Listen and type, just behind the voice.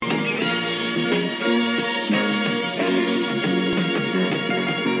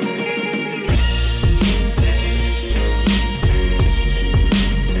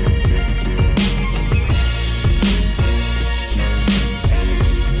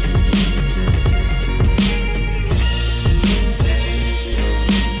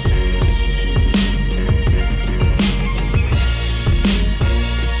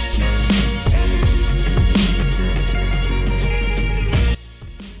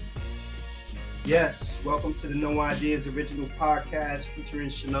Yes, welcome to the No Ideas original podcast featuring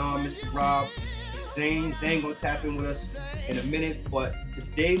Shannon, Mr. Rob, and Zane. Zane gonna tap in with us in a minute, but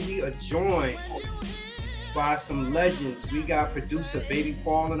today we are joined by some legends. We got producer Baby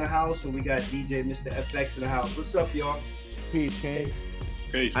Paul in the house, and we got DJ Mr. FX in the house. What's up, y'all? Peace, Kings.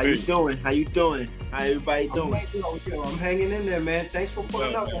 Peace, How you doing? How you doing? How everybody doing? I'm hanging in there, man. Thanks for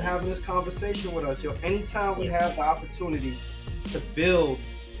pulling up and having this conversation with us. Yo, anytime we have the opportunity to build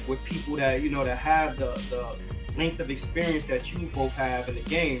with people that that have the length of experience that you both have in the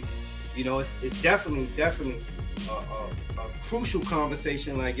game, it's definitely a crucial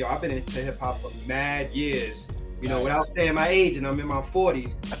conversation. Like, yo, I've been into hip hop for mad years, without saying my age, and I'm in my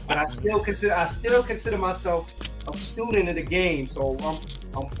 40s, but I still consider myself a student of the game. So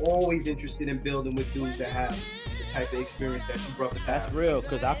I'm always interested in building with dudes that have the type of experience that you brothers have. That's real,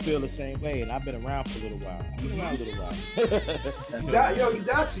 because I feel the same way, and I've been around for a little while. You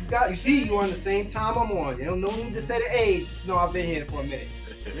got you see, you're on the same time I'm on. You don't no need to say the age, just know I've been here for a minute.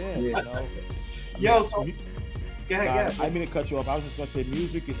 Yeah. So go ahead. I didn't mean to cut you off. I was just gonna say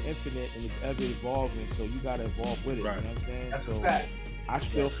music is infinite and it's ever evolving, so you gotta evolve with it. Right. You know what I'm saying? That's so a fact. I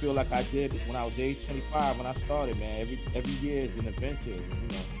still feel like I did when I was age 25 when I started, man. Every year is an adventure,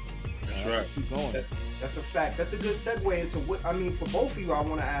 That's right. Keep going. That's a fact. That's a good segue into what I mean for both of you. I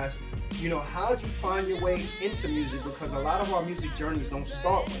want to ask, how'd you find your way into music? Because a lot of our music journeys don't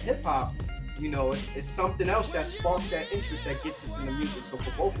start with hip hop. It's something else that sparks that interest that gets us into music. So for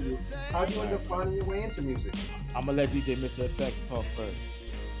both of you, how'd you end up finding your way into music? I'm gonna let DJ Mr. FX talk first.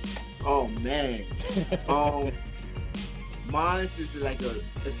 Oh man. Mine is like the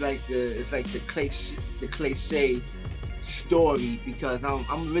cliche story, because I'm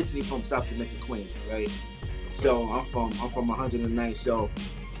originally from South Jamaica, Queens, right? So I'm from 109. So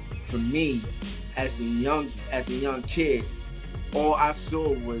for me, as a young kid, all I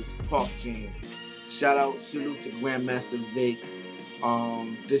saw was Park Jam. Salute to Grandmaster Vic,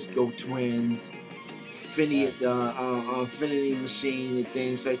 Disco Twins, Infinity Machine, and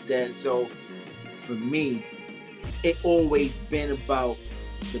things like that. So for me, it always been about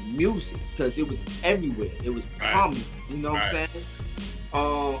the music, because it was everywhere. It was prominent. You know what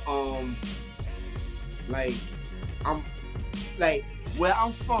I'm saying? Like where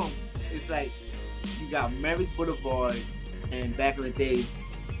I'm from, it's like you got Merrick Boulevard, and back in the days,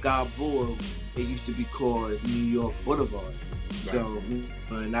 Balboa, it used to be called New York Boulevard. Right. So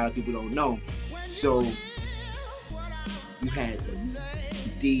a lot of people don't know. So you had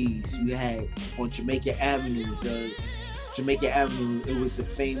these, you had on Jamaica Avenue, it was a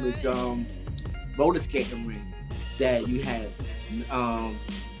famous roller skating ring that you had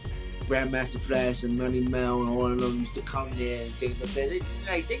Grandmaster Flash and Money Mel and all of them used to come there and things like that.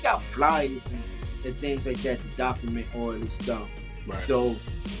 They got flyers and things like that to document all of this stuff. Right. So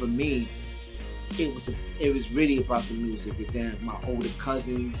for me, it was really about the music. And then my older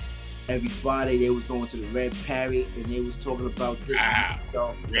cousins, every Friday they was going to the Red Parrot and they was talking about this.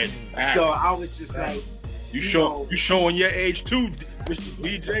 So I was just like, you showing your age too, Mr.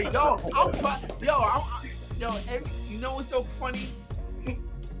 DJ. You know what's so funny?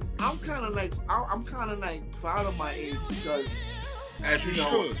 I'm kind of like proud of my age, because as you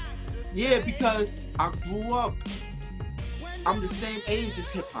should. Yeah, because I grew up. I'm the same age as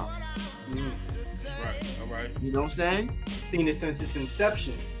hip hop. That's right. All right. You know what I'm saying? Seen it since its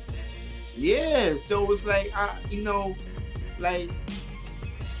inception. Yeah. So it's like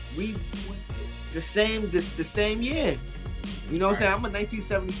we the same year. You know what I'm saying? I'm a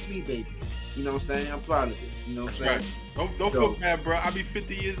 1973 baby. You know what I'm saying? I'm proud of it. You know what I'm saying? Right. Don't feel bad, bro. I'll be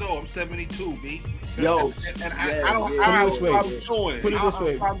 50 years old. I'm 72, B. Yo, and I don't have a problem showing it. Put it this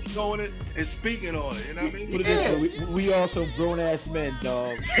way. I'm showing it and speaking on it. You know what I mean? Put it this way. We all some grown ass men,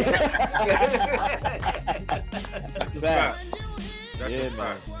 dog. That's a fact. That's a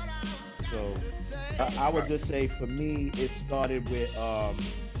fact. So I would just say, for me, it started with I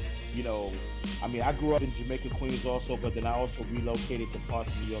grew up in Jamaica, Queens also, but then I also relocated to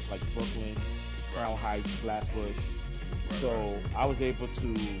parts of New York like Brooklyn, Crown Heights, Flatbush. So I was able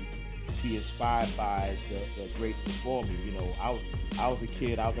to be inspired by the greats before me. I was a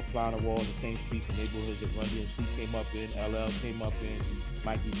kid, I was a fly on the wall in the same streets and neighborhoods that Run DMC came up in, LL came up in,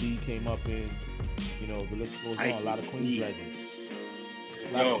 Mikey D came up in, the list goes on. A lot of Queens legends.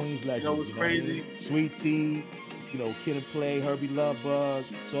 You know what's crazy? Sweet Tea, Kid and Play, Herbie Lovebug,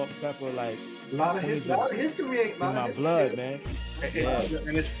 Salt and Pepper, like a lot of history in my blood, man.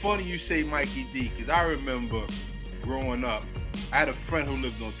 And it's funny you say Mikey D, because I remember growing up, I had a friend who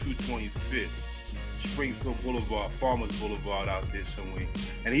lived on 225th, Springfield Boulevard, Farmers Boulevard out there somewhere.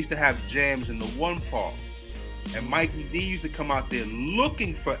 And he used to have jams in the one park. And Mikey D used to come out there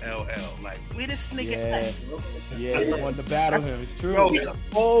looking for LL. Like, where this nigga at? Yeah, he wanted to battle him. It's true. Yo, he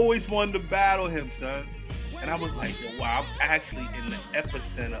always wanted to battle him, son. And I was like, yo, wow, I'm actually in the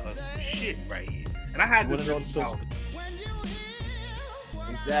epicenter of some shit right here. And I had to know so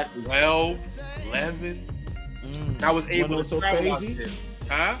Exactly. 12, 11. I was able to travel out there.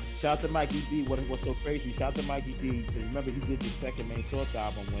 Huh? Shout out to Mikey D. What's so crazy? Shout out to Mikey D. Because remember, he did the second Main Source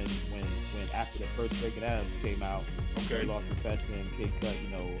album when after the first Breaking Adams came out. Okay. Lost Professor and Kid Cut,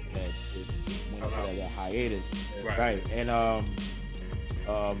 had went into that hiatus. Right. And I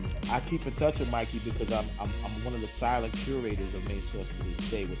keep in touch with Mikey because I'm one of the silent curators of Main Source to this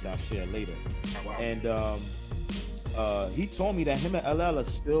day, which I'll share later. Oh, wow. And he told me that him and LL are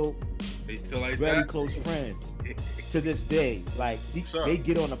still like very that? close friends to this day. Like they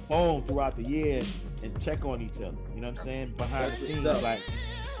get on the phone throughout the year and check on each other. You know what I'm saying? Behind the scenes, like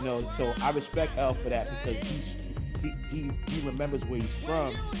so I respect L for that because he remembers where he's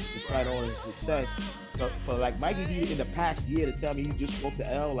from despite all his success. For like Mikey D in the past year to tell me he just spoke to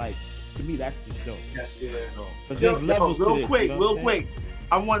L, like to me that's just dope. Yes, yeah. Because there's levels real to this. Quick, you know real quick.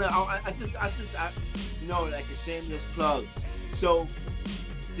 I just like a shameless plug. So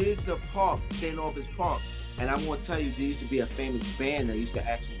there's a park, St. Albans Park, and I'm gonna tell you there used to be a famous band that used to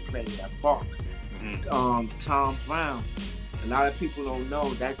actually play in that park. Mm-hmm. Tom Brown. A lot of people don't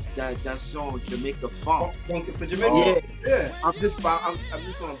know that song Jamaica Funk. Funky for Jamaica. Yeah. I'm just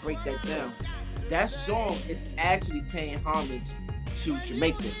gonna break that down. That song is actually paying homage to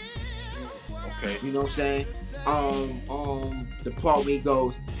Jamaica. Okay. You know what I'm saying? The part where he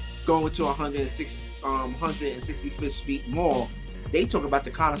goes, going to 165th Street Mall, they talk about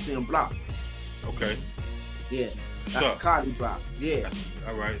the Coliseum block. Okay. Yeah. That's the Cardi block. Yeah.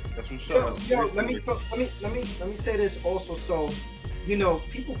 All right. That's what's up. Let me say this also. So,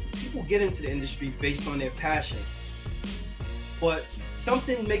 people get into the industry based on their passion, but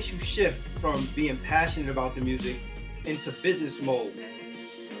something makes you shift from being passionate about the music into business mode.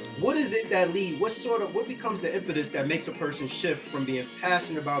 What is it that what becomes the impetus that makes a person shift from being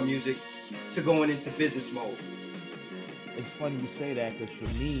passionate about music to going into business mode? It's funny you say that because for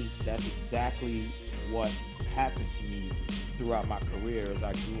me, that's exactly what happened to me throughout my career as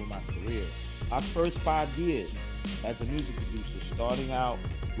I grew in my career. Our first 5 years as a music producer, starting out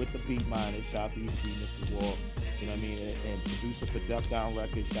with the Beat Miners, shout out to UP, Mr. Wall, you know what I mean, and producer for Duck Down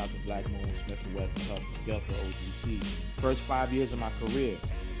Records, shout out to Black Moon, Smith & Wesson, Helter Skelter, OGC. First 5 years of my career,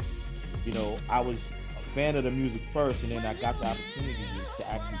 I was a fan of the music first, and then I got the opportunity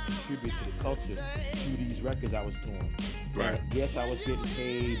to actually contribute to the culture through these records I was doing. Right. And yes, I was getting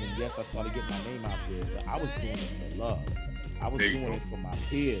paid, and yes, I started getting my name out there, but I was doing it for love. I was doing it for my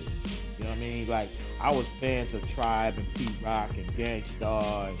peers. You know what I mean? Like, I was fans of Tribe and Pete Rock and Gang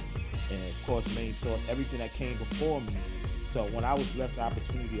Starr and of course Main Source, everything that came before me. So when I was blessed the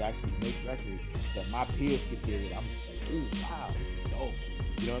opportunity to actually make records that my peers could hear it, I'm just like, ooh, wow, this is dope.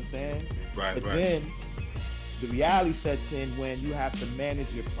 You know what I'm saying? Right. But then the reality sets in when you have to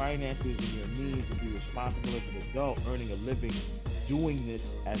manage your finances and your needs and be responsible as an adult, earning a living, doing this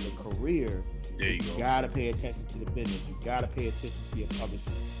as a career. There you You gotta pay attention to the business. You gotta pay attention to your publishing.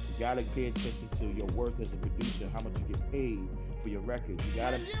 You gotta pay attention to your worth as a producer, how much you get paid for your records. You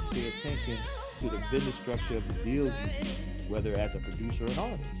gotta pay attention to the business structure of the deals you do, whether as a producer or an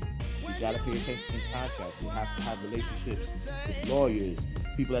artist. You gotta pay attention to contracts. You have to have relationships with lawyers,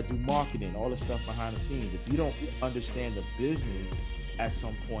 people that do marketing, all the stuff behind the scenes. If you don't understand the business, at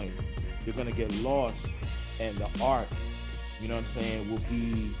some point, you're gonna get lost, and the art, you know what I'm saying, will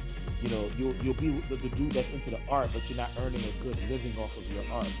be, you'll be the dude that's into the art, but you're not earning a good living off of your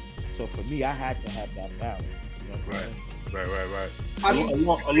art. So for me, I had to have that balance. You know what I'm saying? Right. How do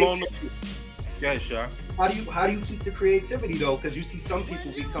you How do you keep the creativity though? Because you see some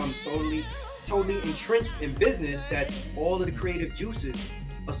people become totally entrenched in business that all of the creative juices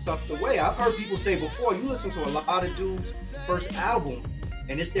are sucked away. I've heard people say before, you listen to a lot of dudes' first album,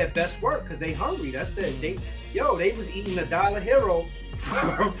 and it's their best work because they hungry. They was eating a $1 hero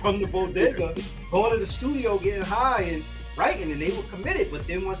from the bodega, going to the studio, getting high and writing, and they were committed. But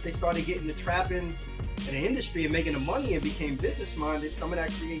then once they started getting the trappings in the industry and making the money and became business minded, some of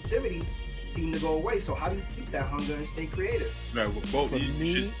that creativity seemed to go away. So how do you keep that hunger and stay creative? Right, well, both. For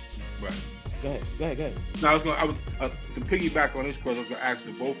me, right. Go ahead. No, I was to piggyback on this question. I was gonna ask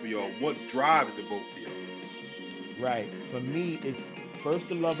the both of y'all, what drives the both of y'all? Right. For me, it's first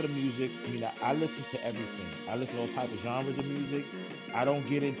the love of the music. I mean, I listen to everything. I listen to all types of genres of music. I don't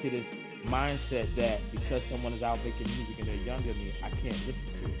get into this mindset that because someone is out making music and they're younger than me, I can't listen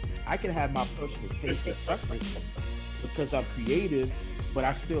to it. I can have my personal taste and preference because I'm creative, but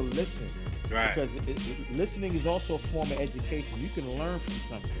I still listen. Right. Because listening is also a form of education. You can learn from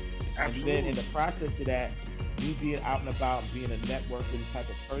something. Absolutely. And then in the process of that, me being out and about, being a networking type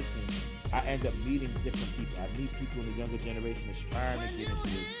of person, I end up meeting different people. I meet people in the younger generation aspiring to get into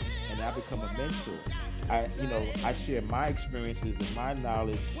it, and I become a mentor. I share my experiences and my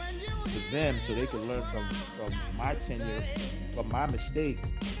knowledge with them so they can learn from my tenure, from my mistakes,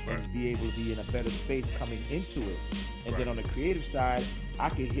 and be able to be in a better space coming into it. And then on the creative side, I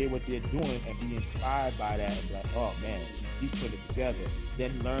can hear what they're doing and be inspired by that and be like, oh man, he's putting it together.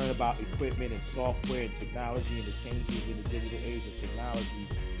 Then learn about equipment and software and technology and the changes in the digital age of technology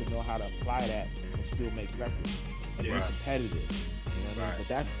to know how to apply that and still make records and be competitive. You know what I mean?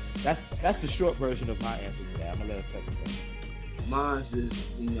 But that's the short version of my answer to that. I'm gonna let Effects tell you. Mine is,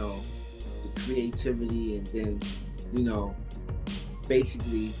 the creativity, and then,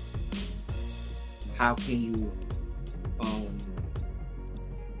 basically, how can you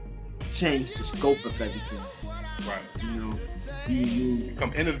change the scope of everything? Right. You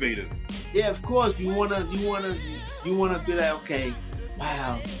become innovative. Yeah, of course. You wanna be like, okay,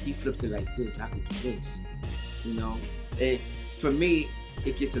 wow, he flipped it like this. I could do this. For me,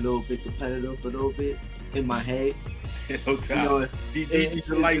 it gets a little bit competitive, a little bit in my head. No doubt.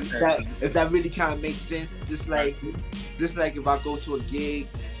 If that really kind of makes sense, just like if I go to a gig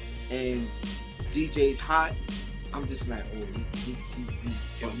and DJ's hot, I'm just like, oh, he's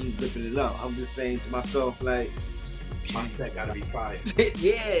ripping it up. I'm just saying to myself, like, my set gotta be fire.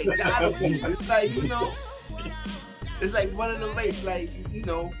 Yeah, it gotta be. It's like, it's like running a race. Like,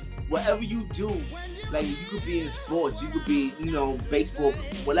 whatever you do, like you could be in sports, you could be, baseball,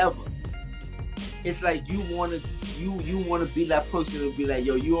 whatever. It's like you wanna be that person to be like,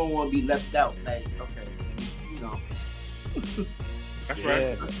 yo, you don't wanna be left out. Like, okay, That's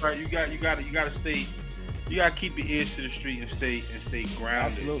right. That's right. You gotta stay. You gotta keep your ears to the street and stay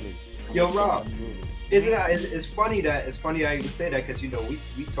grounded. Absolutely. Yo, Rob. It's funny that I even say that because we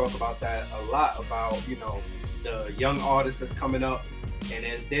talk about that a lot about the young artists that's coming up, and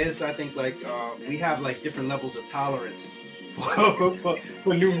there's I think like we have like different levels of tolerance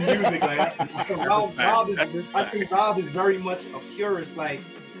for new music. Like I think Rob is very much a purist, like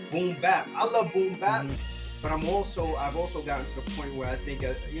boom bap. I love boom bap, but I've also gotten to the point where I think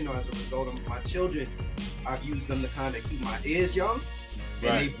as a result of my children, I've used them to kind of keep my ears young.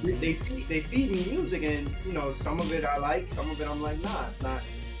 And they feed me music, and some of it I like, some of it I'm like, nah, it's not,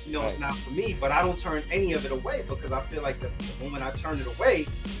 it's not for me. But I don't turn any of it away because I feel like the moment I turn it away,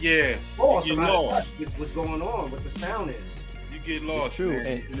 I'm out of touch with what's going on, what the sound is. You get lost. It's true,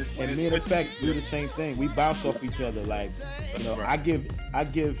 man. and me and Effects do the same thing. We bounce off each other. Like, I give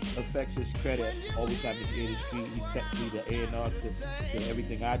Effects his credit. Always have his ear to the street. He's technically the A&R to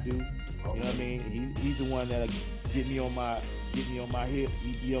everything I do. You know what I mean? He's the one that get me on my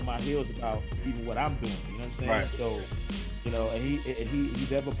heels about even what I'm doing. You know what I'm saying? Right. So, and he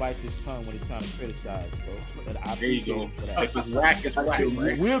never bites his tongue when he's trying to criticize. So, and I appreciate him for that. If it's whack, it's whack.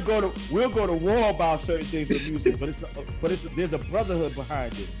 Right? We'll go to war about certain things with music, but there's a brotherhood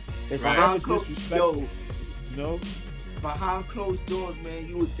behind it. It's never disrespectful. Behind closed doors, man,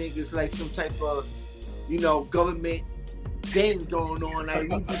 you would think it's like some type of, government things going on. Like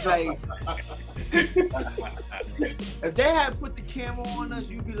we just like, if they had put the camera on us,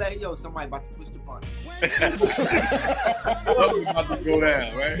 you'd be like, yo, somebody about to push the button. About to go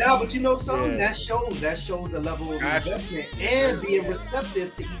down, right? No, but something that shows the level of investment and being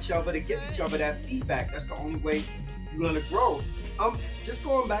receptive to each other to give each other that feedback. That's the only way you're gonna grow. Just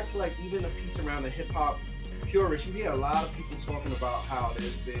going back to like even a piece around the hip hop purists, you hear a lot of people talking about how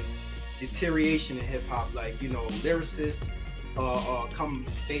there's been deterioration in hip hop, like lyricists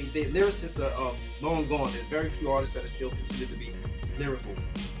lyricists are long gone. There's very few artists that are still considered to be lyrical.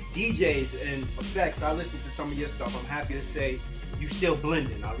 DJs and Effects, I listen to some of your stuff. I'm happy to say you still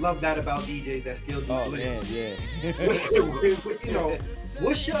blending. I love that about DJs that still do blending. Man, yeah.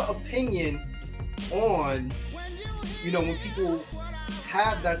 What's your opinion on when people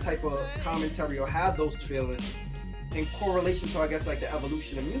have that type of commentary or have those feelings in correlation to, I guess, like the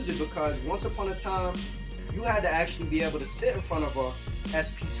evolution of music? Because once upon a time, you had to actually be able to sit in front of a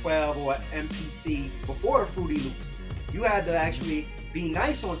SP12 or MPC before the Fruity Loops. You had to actually be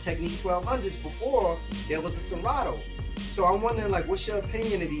nice on Technique 1200s before there was a Serato. So I'm wondering, like, what's your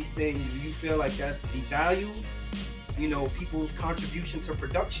opinion of these things? Do you feel like that's devalue, people's contribution to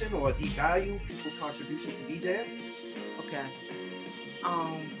production, or devalue people's contribution to DJing? Okay.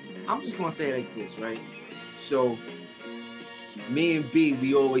 I'm just gonna say it like this, right? So me and B,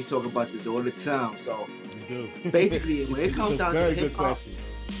 we always talk about this all the time. So basically, when it comes down to hip hop,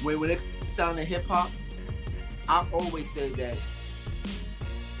 when it comes down to hip hop, I always say that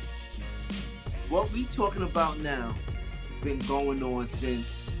what we talking about now been going on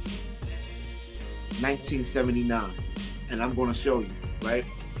since 1979, and I'm gonna show you, right?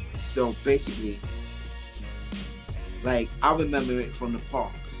 So basically, like, I remember it from the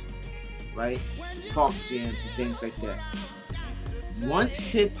parks, right? Park jams and things like that. Once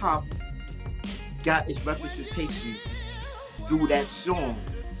hip hop got its representation through that song,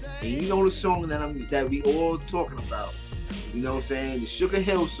 and you know the song that we all talking about, you know what I'm saying? The Sugar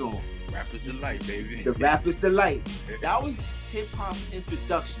Hill song. Rapper's Delight, baby. The Rapper's Delight. That was hip hop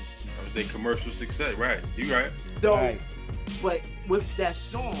introduction. That was their commercial success, right? You right. So, Right. but with that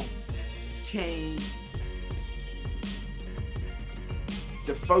song came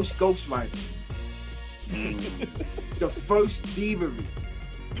the first ghostwriter, the first thievery,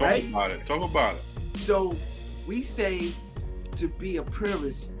 right? Talk about it. So we say to be a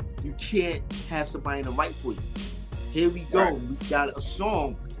purist, you can't have somebody to write for you. Here we go. Right. We got a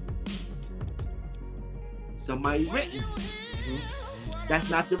song. Somebody written. That's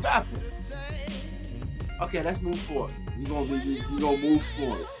not the rapper. Okay, let's move forward. We're gonna move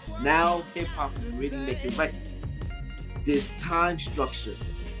forward. Now hip hop is really making records. There's time structure.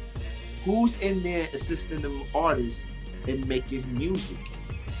 Who's in there assisting the artists in making music?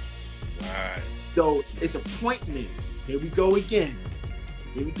 Right. So it's appointment. Here we go again.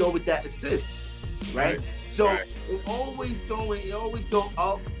 Here we go with that assist. Right? So Right. it always go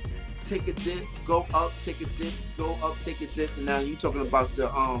up, take a dip, go up, take a dip, go up, take a dip. And now you talking about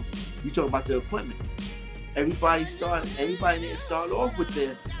the equipment. Everybody there start off with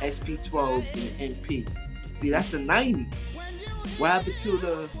the SP12s and the MP. See, that's the 90s. What happened to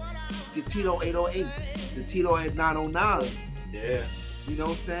the Tito 808s, the Tito 909s? Yeah. You know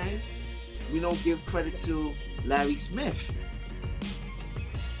what I'm saying? We don't give credit to Larry Smith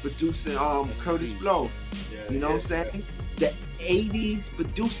producing Curtis Blow. Yeah. You know what I'm saying? The 80s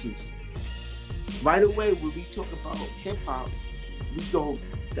producers. Right away, when we talk about hip hop, we go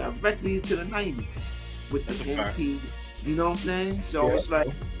directly into the 90s with the That's a fact. MP. You know what I'm saying? So Yeah. it's like,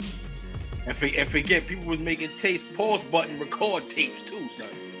 And forget, people was making pause button record tapes too, son.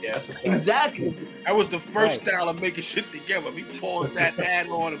 Yeah, that's a fact. exactly. That was the first Right. style of making shit together. We paused that, add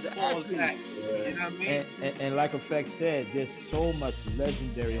on, and pause that. Yeah. You know what I mean? And like Effect said, there's so much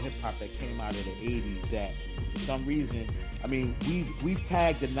legendary hip hop that came out of the 80s that for some reason, I mean, we've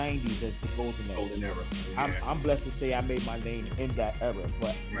tagged the 90s as the golden era. Golden era. I'm blessed to say I made my name in that era,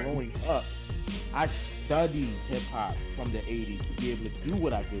 but Right. growing up, I studied hip hop from the 80s to be able to do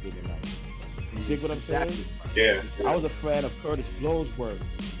what I did in the 90s. You dig what I'm saying? Exactly. Yeah. I was a fan of Curtis Blow's work.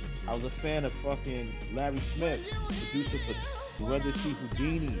 I was a fan of fucking Larry Smith, producer for Run C.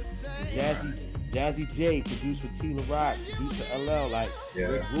 Houdini, Jazzy J, producer for T. La Rock, producer LL, like Yeah.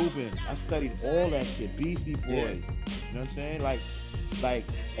 Rick Rubin. I studied all that shit. Beastie Boys. Yeah. You know what I'm saying? Like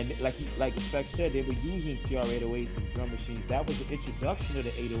Effect said, they were using TR-808s and drum machines. That was the introduction of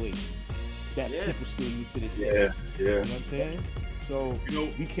the 808 that Yeah. people still use to this day. Yeah. You know Yeah. what I'm saying? So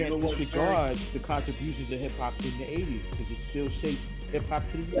we can't what, disregard the contributions of hip hop in the 80s because it still shapes hip hop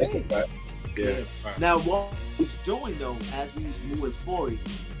to That's this the day. fact. Yeah. Now, what we was doing though, as we was moving forward,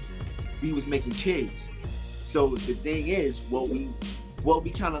 we was making kids. So the thing is, what we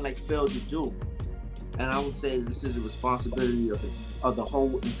kind of like failed to do, and I would say this is a responsibility of the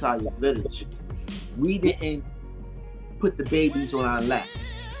whole entire village. We didn't put the babies on our lap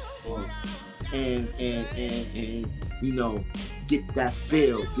and you know, get that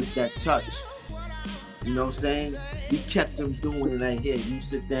feel, get that touch. You know what I'm saying? We kept them doing it like, here, you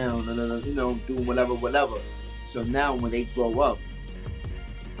sit down, you know, do whatever. So now when they grow up,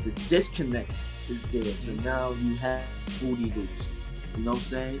 the disconnect is there. So now you have Fruity Loops. You know what I'm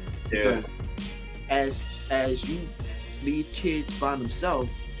saying? Yeah. Because as you leave kids by themselves,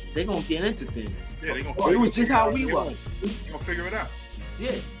 they're gonna get into things. Yeah, they gonna It was just how we was. They gonna figure it out.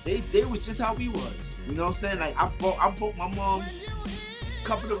 Yeah, they was just how we was. You know what I'm saying? Like I broke my mom a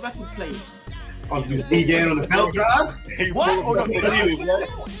couple of record players. Oh, you was DJing on the belt drive? He What? broke On the the belt? needles,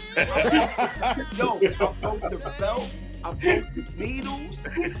 Yo, I broke the belt. I broke the needles.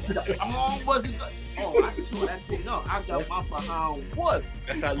 The arm wasn't good. Oh, I tore that thing up. I got my behind wood.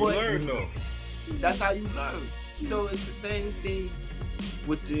 That's how you But- learn, though. That's how you learn. So it's the same thing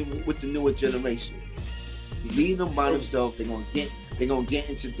with the newer generation. You leave them by themselves, they're gonna get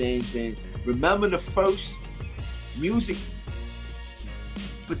into things. And remember the first music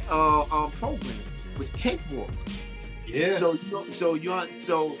program was Cakewalk. Yeah. So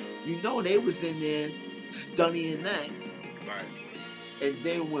you know they was in there studying that. Right. And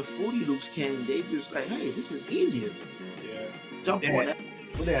then when Fruity Loops came, they just like, hey, this is easier. Yeah. Jump Yeah. on that.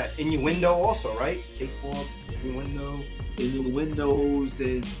 what that? Innuendo also, right? Cakewalks, Innuendo. Innuendos,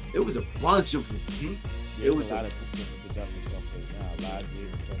 and it was a bunch of them. Mm-hmm. It was a lot of different production software now.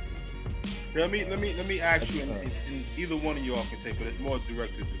 Let me ask you, and either one of y'all can take, but it's more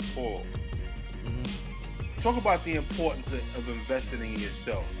directed to Paul. Mm-hmm. Talk about the importance of investing in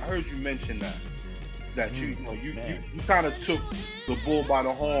yourself. I heard you mention that you kind of took the bull by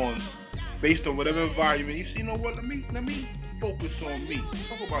the horns based on whatever environment. You see, you know what? Let me focus on me.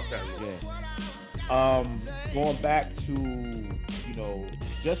 Talk about that a little. Yeah. Going back to,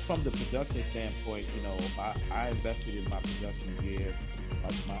 just from the production standpoint, I invested in my production gear.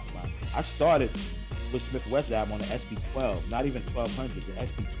 I started with Smith Wesson album on the SP12, not even 1200, the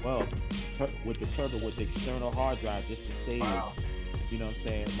SP12 with the turbo with the external hard drive just to save,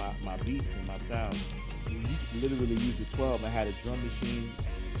 my beats and my sounds. You literally use the 12. I had a drum machine,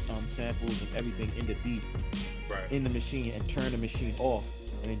 samples and everything in the beat, in the machine, and turn the machine off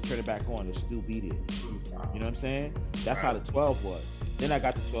and then turn it back on and still beat it. You know what I'm saying? That's how the 12 was. Then I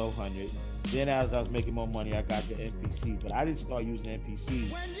got the 1200. Then as I was making more money, I got the MPC, but I didn't start using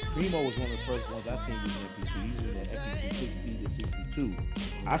MPC. Primo was one of the first ones I seen using MPC, using the MPC 60 to 62.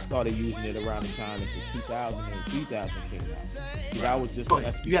 I started using it around the time that the 2000 and 3000 came out. Because I was just an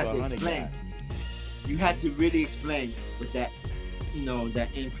SP1200 guy. You had to really explain with that, that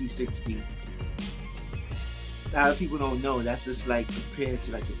MP60. A lot of people don't know that's just like compared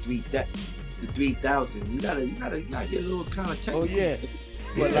to like the 3000. You gotta get a little kind of technical. Oh yeah.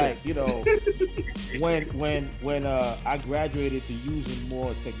 But when I graduated to using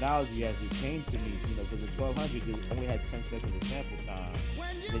more technology as it came to me, because the 1200 only had 10 seconds of sample time.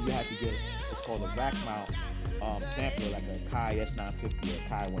 Then you had to get what's called a rack mount sampler, like a Kai S950 or a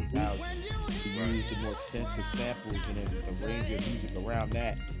Kai 1000, to use the more extensive samples and then arrange your music around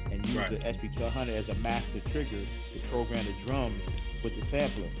that, and use the SP1200 as a master trigger to program the drums with the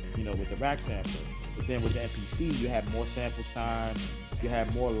sampler, with the rack sampler. But then with the MPC, you have more sample time. You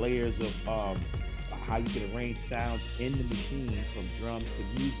have more layers of how you can arrange sounds in the machine from drums to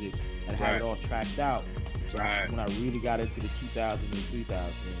music and have it all tracked out. So that's when I really got into the 2000 and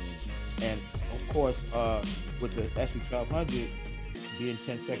 3000. And of course, with the SP1200 being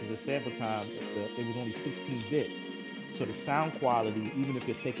 10 seconds of sample time, it was only 16-bit. So the sound quality, even if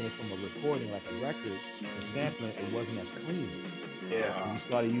you're taking it from a recording like a record and sampling, it wasn't as clean. Yeah. We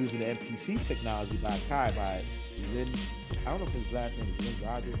started using the MPC technology by Kai, by Lynn, I don't know if his last name is Lynn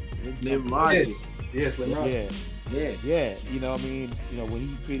Rogers. Lynn Rogers. Yes, Lynn Rogers. Yeah. When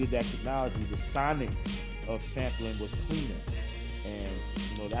he created that technology, the sonics of sampling was cleaner. And,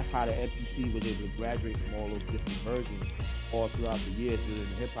 that's how the MPC was able to graduate from all those different versions all throughout the years within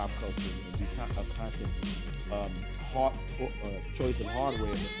the hip-hop culture and be a constant choice of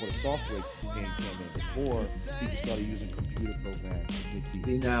hardware before the software came in, before people started using computer programs.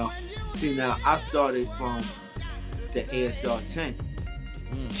 See now, I started from the ASR 10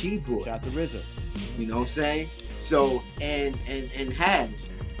 keyboard. Shout out to RZA. You know what I'm saying? So and have.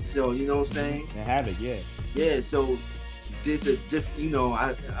 So you know what I'm saying? And have it, yeah. Yeah, so there's a different,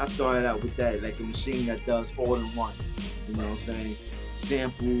 I started out with that, like a machine that does all in one. You know what I'm saying?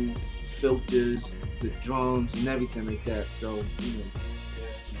 Sample, filters, the drums and everything like that. So,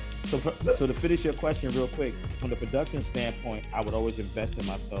 So to finish your question real quick, from the production standpoint, I would always invest in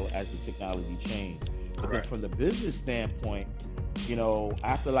myself as the technology changed. But then from the business standpoint,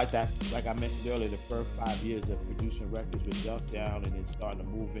 after like I mentioned earlier, the first 5 years of producing records with Duck Down and then starting to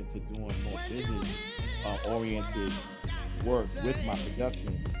move into doing more business oriented work with my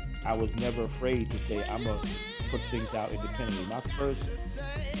production, I was never afraid to say I'm gonna put things out independently. My first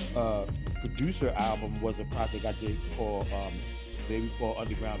producer album was a project I did called Baby Called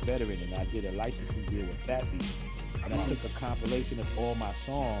Underground Veteran, and I did a licensing deal with Fat Beats. And I took a compilation of all my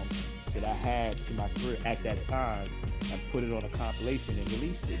songs that I had to my career at that time and put it on a compilation and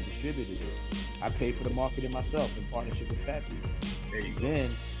released it and distributed it. I paid for the marketing myself in partnership with Fat Beats. Then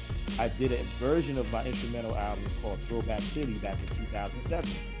I did a version of my instrumental album called Throwback City back in 2007.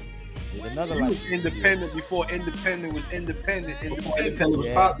 There's another independent before independent was independent. Independent was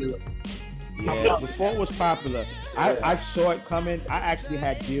popular. Yeah, before it was popular. I saw it coming. I actually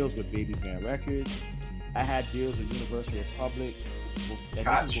had deals with Baby Band Records. I had deals with Universal Republic. And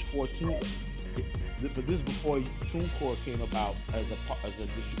this is before but this is before TuneCore came about as a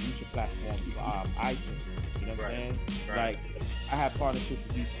distribution platform for iTunes. You know what I'm saying? Like, I had partnerships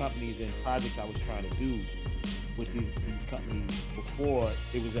with these companies and projects I was trying to do with these companies before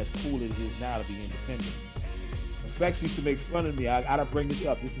it was as cool as it is now to be independent. Effects used to make fun of me. I gotta bring this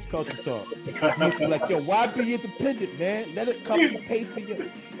up. This is culture talk. He used to be like, yo, why be independent, man? Let a company pay for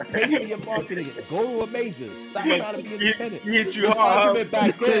your marketing. Go to a major. Stop trying to be independent. He hit you His hard. argument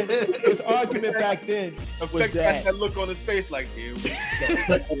back then was Effects got that that look on his face like, here we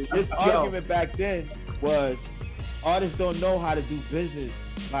go. his argument back then was artists don't know how to do business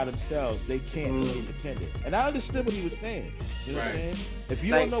by themselves. They can't be independent. And I understood what he was saying. You know what I'm saying? If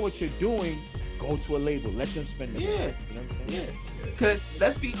you don't know what you're doing, go to a label. Let them spend the money. You know what I'm saying? Yeah. Because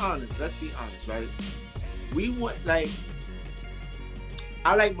let's be honest, right? We want, like,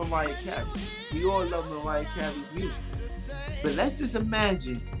 I like Mariah Carey. We all love Mariah Carey's music. But let's just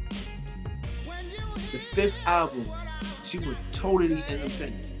imagine the 5th album, she was totally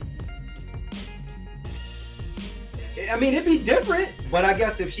independent. I mean, it'd be different, but I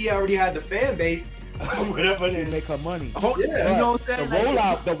guess if she already had the fan base, whatever, She'd make her money. You know what I'm saying?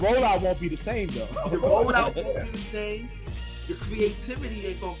 The rollout won't be the same though. The rollout won't be the same. The creativity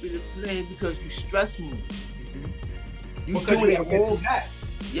ain't gonna be the same because you stress more. You do it all.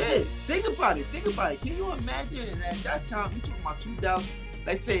 Yeah, think about it. Can you imagine at that time? You talking about 2000?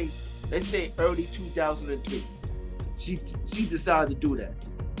 Let's say early 2003. She decided to do that.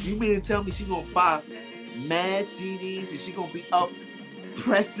 You mean to tell me she gonna buy mad CDs and she gonna be up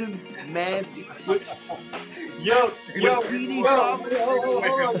pressing mad CDs? Yo,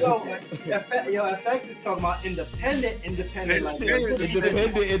 FX is talking about independent, like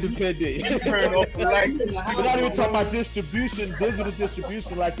independent. We're not even talking about distribution, digital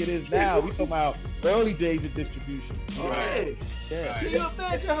distribution like it is now. We talking about early days of distribution. Right. Yeah. Can you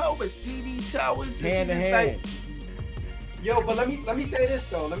imagine her with CD towers, hand to hand? Yo, but let me say this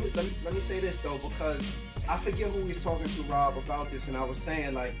though. Let me say this though, because I forget who he's talking to, Rob, about this, and I was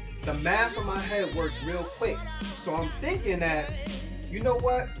saying, like, the math in my head works real quick. So I'm thinking that, you know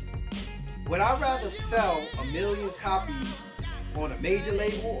what? Would I rather sell 1 million copies on a major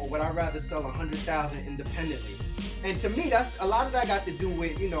label, or would I rather sell 100,000 independently? And to me, that's a lot of that got to do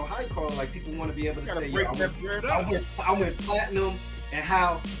with, you know, how you call it, like, people want to be able to say, I went platinum, and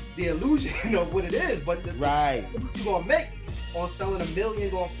how the illusion of what it is, but right, what you gonna make on selling 1 million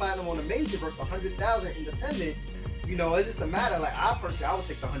going platinum on a major versus 100,000 independent, you know, it's just a matter. Like, I would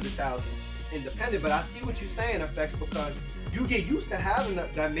take the 100,000 independent, but I see what you're saying, Effects, because you get used to having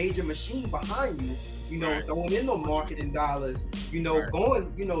that major machine behind you, you know, throwing in no marketing dollars, you know,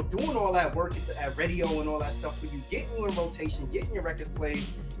 going, you know, doing all that work at radio and all that stuff for you, getting you in rotation, getting your records played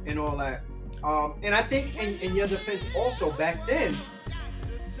and all that. And I think in your defense also back then,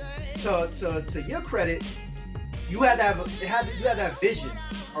 to your credit, you had to have vision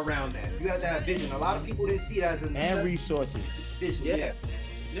around that. You had to have vision. A lot of people didn't see it as a necessity. And resources. Vision, yeah.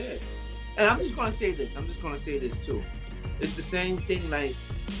 And I'm just gonna say this too. It's the same thing like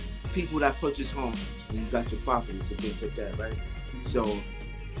people that purchase homes and you got your properties and things like that, right? So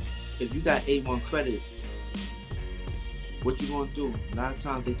if you got A1 credit, what you gonna do? A lot of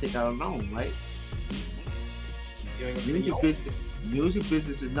times they take out a loan, right? Music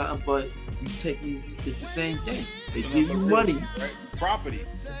business is nothing but it's the same thing. They give you money, right? Property.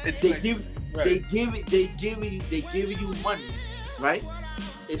 They give you money, right?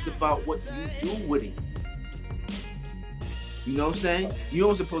 It's about what you do with it. You know what I'm saying? You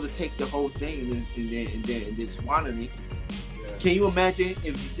don't supposed to take the whole thing and then squander it. Yeah. Can you imagine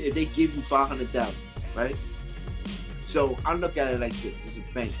if they give you 500,000, right? So I look at it like this: it's a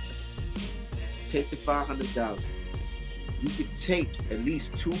bank. Take the 500,000. You could take at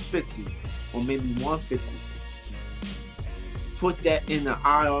least 250 or maybe 150. Put that in the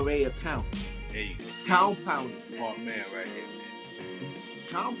IRA account. There you go. Compound it. Oh man, right here, man.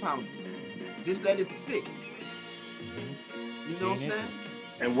 Compound it. Just let it sit. You know what I'm saying?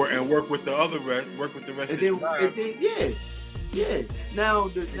 And work with the other rest. Work with the rest. Yeah. Now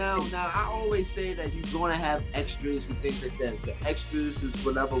I always say that you're gonna have extras and things like that. The extras is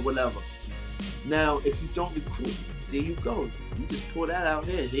whatever. Now, if you don't recruit, there you go. You just pull that out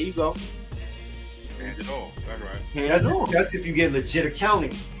there. There you go. Hands it all. That's right. That's if you get legit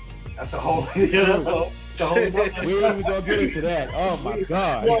accounting. That's a whole. That's a whole. We ain't even gonna get into that. Oh my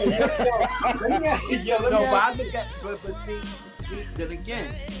God. But see, then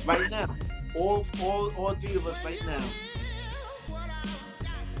again, right now, all three of us right now,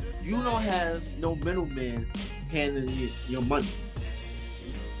 you don't have no middleman handling your money.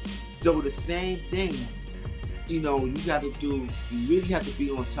 So the same thing, you know, you really have to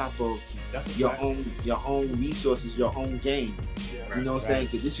be on top of your own resources, your own game. Yeah, you know what I'm saying?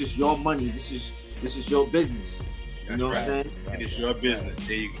 Because this is your money. This is your business. You know what I'm saying? It is your business.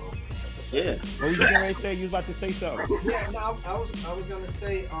 There you go. Yeah. What was you going to say? You was about to say something. Yeah, no, I was gonna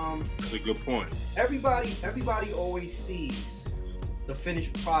say, That's a good point. everybody always sees the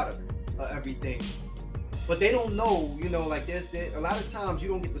finished product of everything, but they don't know, like there's a lot of times you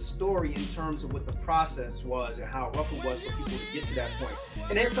don't get the story in terms of what the process was and how rough it was for people to get to that point.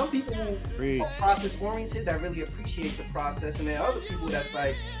 And there's some people who are process oriented that really appreciate the process, and there are other people that's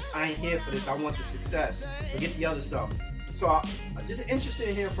like, I ain't here for this, I want the success, forget the other stuff. So I'm just interested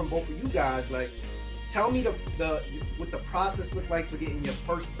in hearing from both of you guys, like, tell me what the process looked like for getting your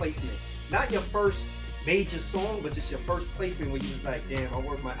first placement. Not your first major song, but just your first placement where you was like, damn, I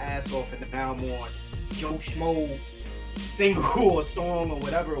worked my ass off and now I'm on Joe Schmo single or song or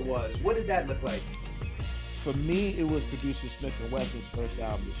whatever it was. What did that look like? For me, it was producer Smith and Wesson's first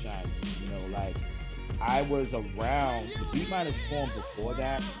album, The Shining. Like, I was around, the Beat Miners formed before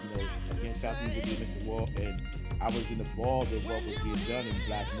that, again, Southeast would be Mr. Wall, and I was involved in what was being done in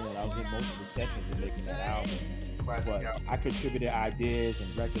Black Moon. I was in most of the sessions in making that album. But I contributed ideas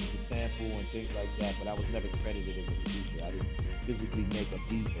and records to sample and things like that, but I was never credited as a producer. I didn't physically make a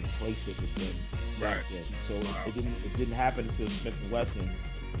beat and place it with them. Right. So it didn't happen until Smith and Wesson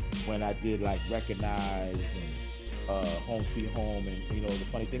when I did like Recognize and Home Sweet Home, and the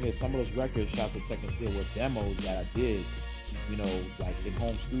funny thing is some of those records, Shout to Tech and Steel, were demos that I did, like in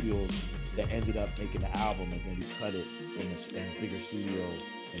home studios that ended up making the album, and then we cut it in a bigger studio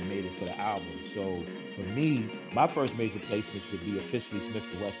and made it for the album. So for me, my first major placements would be officially Smith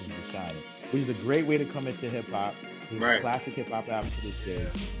 & Wesson's The Shining, which is a great way to come into hip hop. It's a classic hip hop album to this day.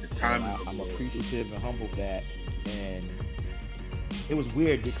 I'm appreciative and humble of that. And it was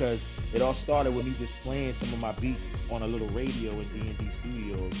weird because it all started with me just playing some of my beats on a little radio in D&D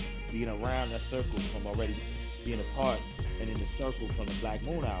Studios, being around that circle from already being a part and in the circle from the Black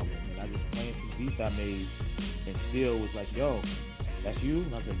Moon album. And I just playing some beats I made, and Still was like, yo, that's you?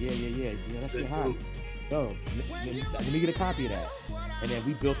 And I was like, yeah. He said, yeah, that's your hot. Yo, let me get a copy of that. And then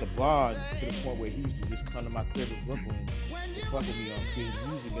we built a bond to the point where he used to just come to my crib in Brooklyn to fuck with me on creating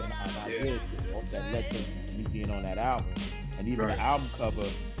music and ideas that led to me being on that album. And even the album cover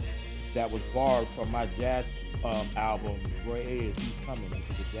that was borrowed from my jazz album, Roy Ayers, He's Coming, which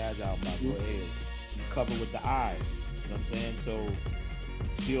is a jazz album by Roy Ayers. Cover with the eye, you know what I'm saying? So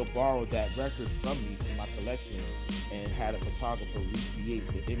Still borrowed that record from me from my collection and had a photographer recreate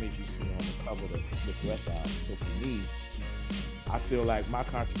the image you see on the cover of the Smith West album. So for me, I feel like my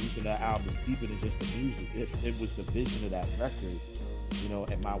contribution to that album is deeper than just the music. It was the vision of that record,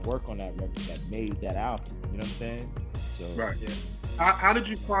 and my work on that record that made that album. You know what I'm saying? So How did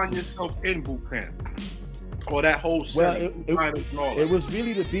you find yourself in boot camp? Or that whole scene? Well, it was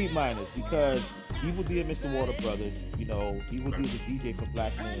really the Beat Miners, because Evil D and Mr. Water Brothers, Evil D is a DJ for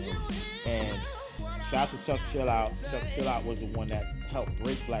Black Moon, and shout out to Chuck Chill Out. Chuck Chill Out was the one that helped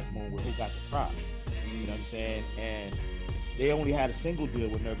break Black Moon with Who Got the Prop. You know what I'm saying? And they only had a single deal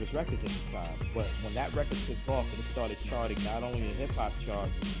with Nervous Records at the time. But when that record took off and it started charting not only in hip hop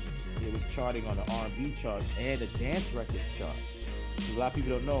charts, it was charting on the R&B charts and the dance records chart. Because a lot of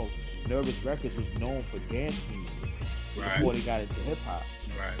people don't know, Nervous Records was known for dance music before they got into hip hop.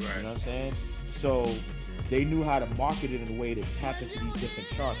 Right. You know what I'm saying? So they knew how to market it in a way to tap into these different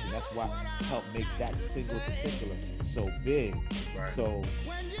charts, and that's what helped make that single in particular so big. Right. So,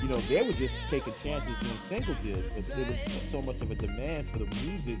 they were just taking chances doing single deals because there was so much of a demand for the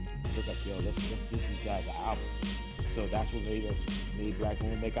music. It was like, yo, let's give these guys an album. So that's what made Black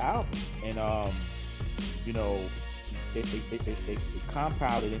Moon make an album. And it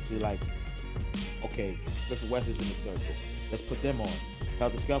compounded into like, okay, Smith & Wesson's in the circle. Let's put them on.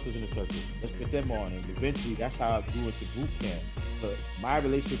 Helter Skelter's in the circle. Let's put them on. And eventually, that's how I grew into boot camp. But my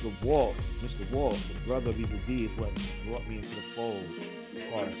relationship with Walt, Mr. Walt, the brother of Evil D, is what brought me into the fold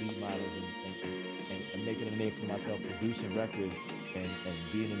as far as Beat Miners and making a name for myself, producing records and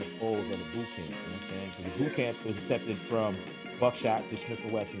being in the fold of the boot camp. You know what I'm saying? Because the boot camp was accepted from Buckshot to Smith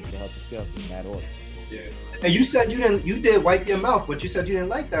 & Wesson to Helter Skelter in that order. Yeah. And you said you did Wipe Your Mouth, but you said you didn't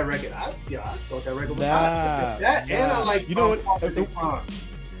like that record. I thought that record was hot. And I like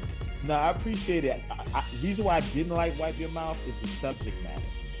I appreciate it. The reason why I didn't like Wipe Your Mouth is the subject matter.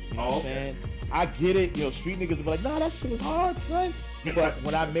 You know what I'm saying? I get it. Street niggas will be like, nah, that shit was hard, son. But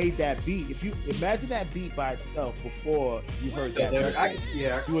when I made that beat, if you imagine that beat by itself before you heard that record,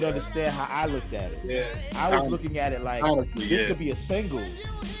 you would understand how I looked at it. Yeah. I was looking at it like, this could be a single.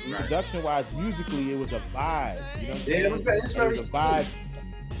 Right. Production-wise, musically, it was a vibe. You know what I'm saying? It was a vibe.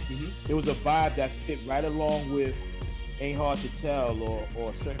 It was a vibe that fit right along with Ain't Hard to Tell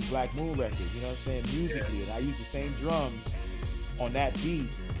or certain Black Moon records. You know what I'm saying? Musically, and I used the same drums on that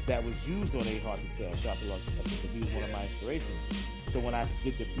beat that was used on Ain't Hard to Tell. Shout out to Lucky because he was one of my inspirations. So when I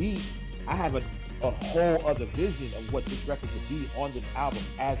did the beat, I have a whole other vision of what this record could be on this album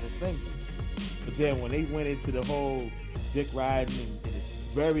as a single. But then when they went into the whole dick riding and it's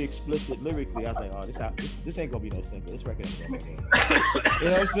very explicit lyrically, I was like, oh, this ain't gonna be no single. This record ain't gonna be. You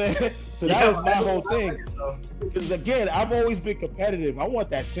know what I'm saying? So that was my whole thing. Because again, I've always been competitive. I want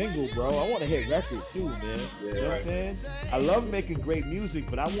that single, bro. I want to hit record too, man. Yeah, you know what I'm saying? I love making great music,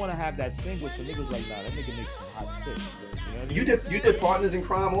 but I want to have that single. So niggas like, nah, that nigga makes some hot shit. You know what I mean? You did Partners in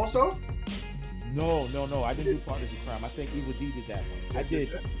Crime also? No. I didn't do Partners in Crime. I think Evil D did that one.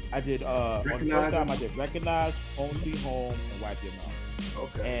 I did on the first time I did Recognize, Home Sweet Home, and Wipe Your Mouth.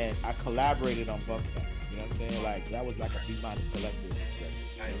 Okay. And I collaborated on Bucktown. You know what I'm saying? Like that was like a B-minus collective.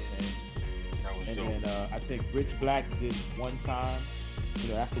 Nice. That was and dope. then I think Rich Black did One Time. You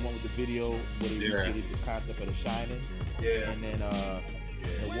know, that's the one with the video where they recreated the concept of The Shining. Yeah. And then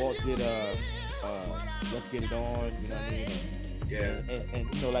Walt did Let's Get It On. You know what I mean? And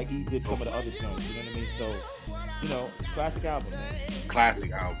you know, like he did some of the other joints. You know what I mean? So, you know, classic album, man.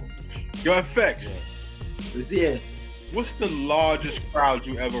 Classic album. Yo, FX. Yeah. What's the largest crowd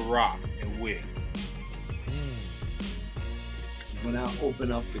you ever rocked and where? When I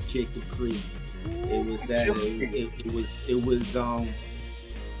opened up for Kid Capri, it was at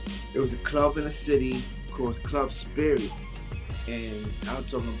it was a club in the city called Club Spirit, and I'm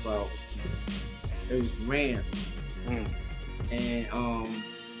talking about it was Ram, and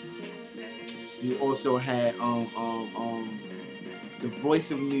you also had the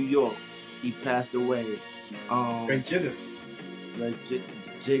Voice of New York. He passed away. Frank Jigger.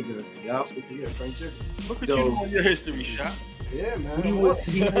 Jigger, yup. Yeah, Frank Jigger. Look at you on your history shot. Yeah, man. He was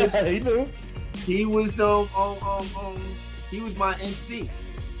he knew. he was my MC.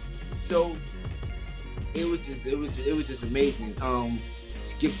 So it was just amazing.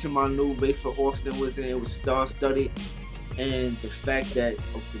 Skip to My New, Rayford Austin was in it. It was star-studded, and the fact that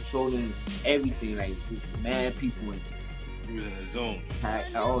of controlling everything, like mad people and He was in the zone.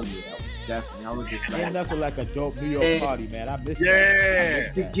 oh yeah, definitely. I was just like, And that's like a dope New York party, man. I miss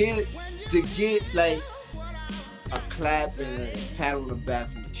that. Yeah. to get like a clap and a pat on the back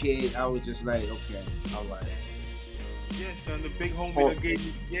from Kid, I was just like, okay, all right. Yeah, son, the big homie Oh. that gave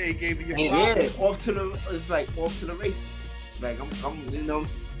you, he gave you your And flowers. off to the races. Like I'm you know.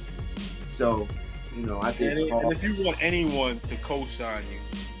 So, you know, I think. And if you want anyone to co-sign you,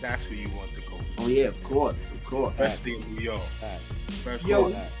 that's who you want to co-sign. Oh yeah, of course. Especially in New York. Especially Yo,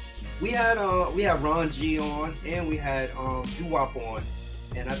 in that. we had Ron G on and we had Doo-Wop on,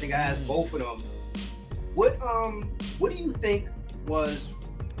 and I think I asked both of them, what do you think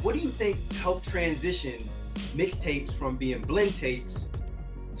helped transition mixtapes from being blend tapes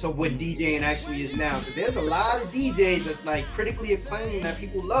to what DJing actually is now? Because there's a lot of DJs that's like critically acclaimed that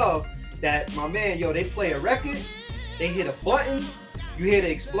people love, that my man, they play a record, they hit a button, you hear the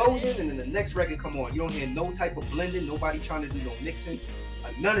explosion, and then the next record come on. You don't hear no type of blending, nobody trying to do no mixing,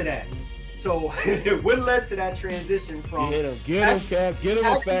 like none of that. So what led to that transition from Get him, Kev. Get him,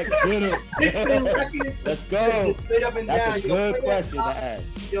 effects. Get him. mixing records? Let's go. Just straight up and That's down. a good Play that question to drop. ask.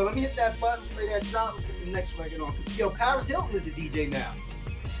 Let me hit that button, play that drop, and put the next record on. Because Paris Hilton is a DJ now.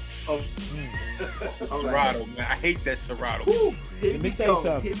 Serato, man. I hate that Serato. Let me tell you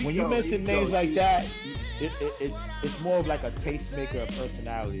something. When you mention names like that, it's more of like a tastemaker of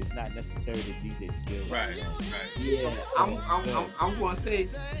personality. It's not necessarily the DJ skill. Right. Yeah, I'm gonna say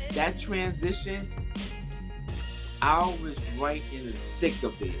that transition, I was right in the thick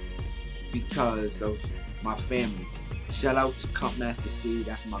of it because of my family. Shout out to Comp Master C,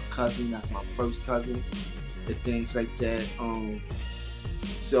 that's my cousin, that's my first cousin, and things like that.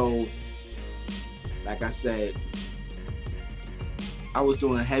 So, like I said, I was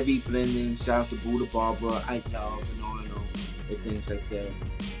doing heavy blending. Shout out to Buddha Barber, Ike Love, and on and things like that.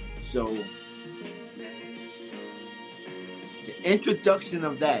 So, the introduction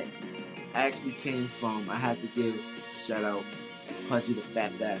of that actually came from, I had to give a shout out to Pudgy the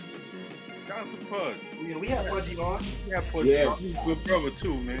Fat Bastard. Shout out to Pudge. Yeah, we had Pudgy on. Yeah, Pudge. Yeah. He's a good brother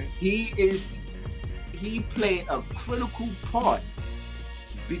too, man. He played a critical part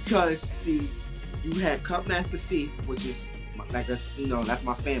because, see, you had Cup Master C, which is that's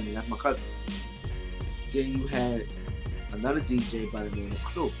my family, that's my cousin. Then you had another DJ by the name of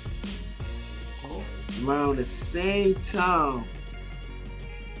Clue. Around the same time,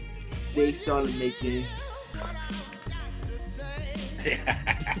 they started making.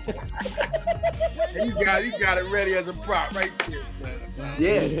 You got it ready as a prop right there, man.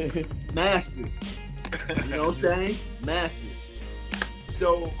 Yeah, Masters. You know what I'm saying? Masters.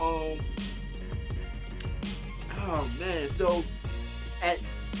 So, oh man. So, at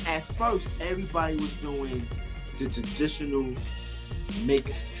first, everybody was doing the traditional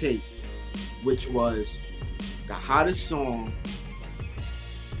mixtape. which was the hottest song,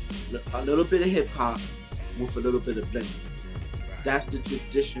 a little bit of hip hop with a little bit of blending. That's the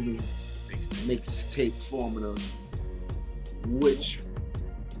traditional mixtape formula, which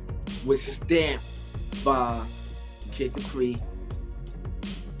was stamped by Kid Capri,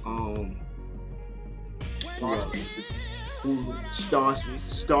 Star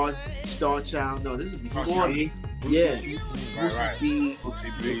Child. No, this is before. Yeah, Brucey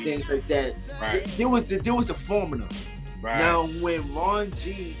B, things like that. Right. There was a formula. Right. Now when Ron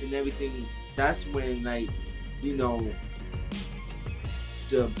G and everything, that's when, like, you know,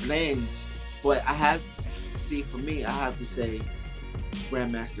 the blends. But for me, I have to say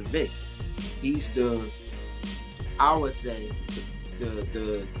Grandmaster Vic. He's I would say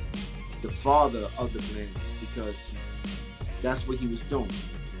the father of the blends, because that's what he was doing.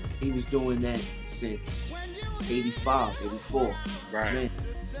 He was doing that since 85, 84. Right. Man,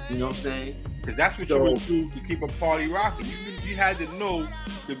 you know what I'm saying? Because that's what you would do to keep a party rocking. You had to know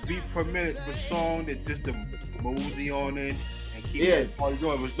the beat per minute per song, that just the mosey on it and keep the party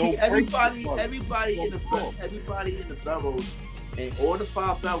going. There was no everybody in the boroughs, and all the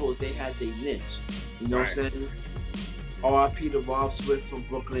 5 boroughs, they had their niche. You know what I'm saying? R.I.P. to Rob Swift from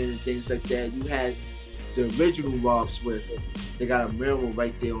Brooklyn and things like that. You had the original Rob Swift. They got a mural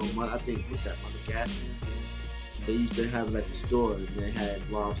right there on I think, what's that, Mother Gaston? They used to have like a store, and they had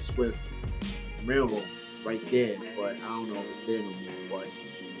Rob Swift mural right there, but I don't know if it's there no more. But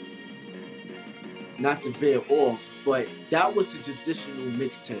not to veer off, but that was the traditional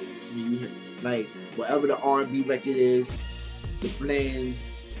mixtape. When you like whatever the R&B record is, the blends,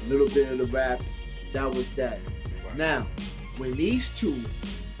 a little bit of the rap, that was that. Right. Now, when these two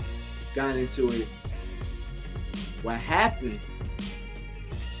got into it, what happened?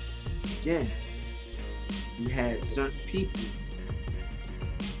 Again, you had certain people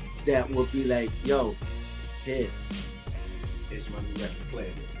that would be like, "Yo, here's my new record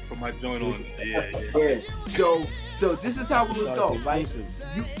player." For my joint on it. Yeah. So this is how it would go, right?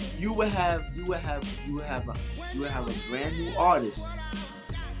 You would have a brand new artist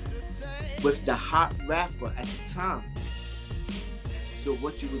with the hot rapper at the time. So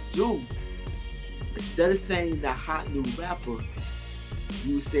what you would do, instead of saying the hot new rapper,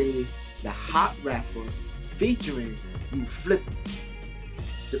 you would say the hot rapper featuring, you flip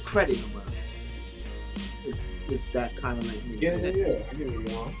the credit around. If that kind of like makes sense. Yeah, I get it,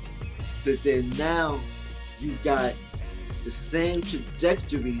 y'all. But then now you got the same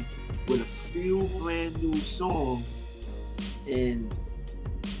trajectory with a few brand new songs, and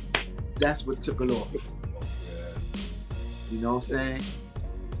that's what took it off. Yeah. You know what I'm saying?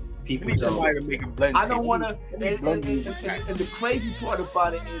 People need somebody to make a blend. I don't want to. And the crazy part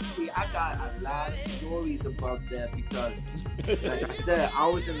about it is, see, I got a lot of stories about that because, like I said, I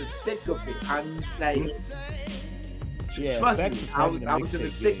was in the thick of it. I'm like, trust me, I was in the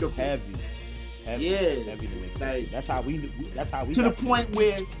thick of it. Heavy to make like, that's how we. To the point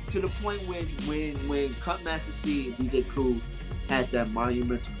when Cutmaster C and DJ Clue had that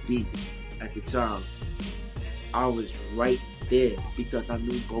monumental beat at the time, I was right there because I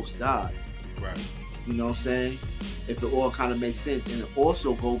knew both sides. Right. You know what I'm saying? If it all kind of makes sense. And it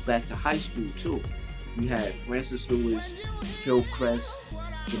also go back to high school too. You had Francis Lewis, Hillcrest,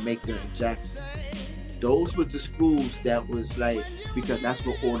 Jamaica, and Jackson. Those were the schools that was like, because that's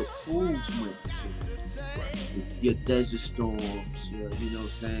where all the crews went to. Right. Your Desert Storms, you know what I'm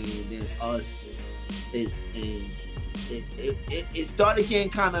saying? And then us. And it started getting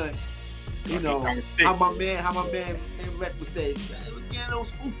kind of, you know, how my man in Rec would say, it was getting a little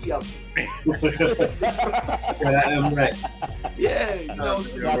spooky up there. Yeah, you know,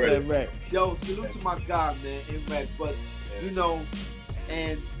 yo, salute to my guy, man, in Rec. But you know,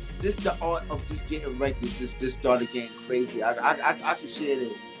 and this the art of just getting records. This started getting crazy. I can share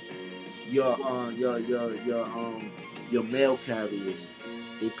this. Your mail carriers,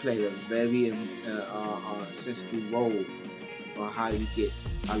 they played a very sensitive role on how you get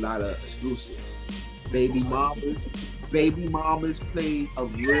a lot of exclusive. Baby mamas played a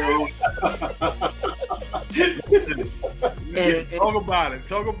real.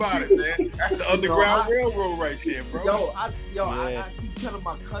 Talk about it, man. That's the Underground Railroad right there, bro. I keep telling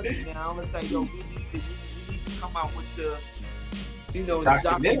my cousin now. I was like, yo, we need to come out with the, you know, the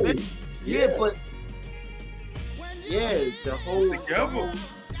documentary. Yeah, but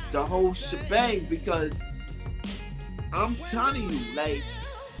the whole shebang, because I'm telling you, like,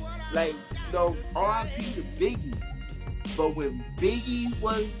 no, R.I.P. to Biggie. But when Biggie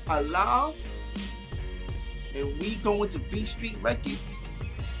was alive, and we going to B Street Records,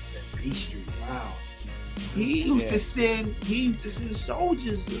 B Street, wow. He used to send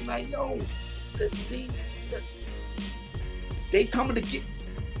soldiers and like, yo, they coming to get.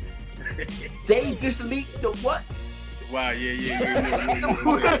 They just leaked the what? Wow, yeah. It's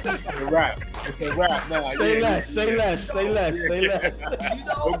a rap. It's a rap now. Say less. You know,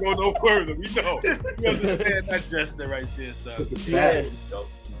 don't go no further. We know. You understand that gesture right there, son. Yeah.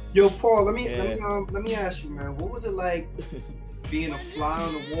 Yo, Paul, let me ask you, man, what was it like being a fly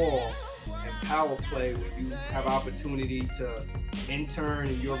on the wall and power play when you have opportunity to intern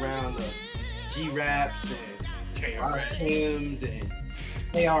and you're around the G-Raps and Kims and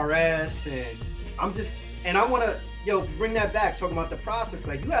KRS and I want to bring that back, talking about the process.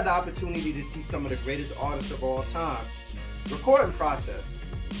 Like, you had the opportunity to see some of the greatest artists of all time. Recording process.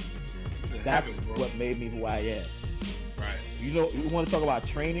 That's what made me who I am. Right. You know, you want to talk about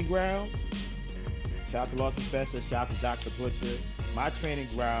training grounds? Shout out to Lost Professor, shout out to Dr. Butcher. My training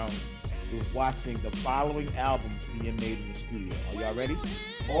ground was watching the following albums being made in the studio. Are y'all ready?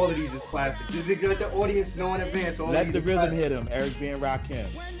 All of these is classics. This is good the audience know in advance. Let the Rhythm Hit 'Em, Eric B. and Rakim.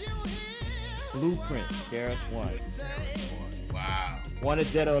 Blueprint, KRS-One. Wow.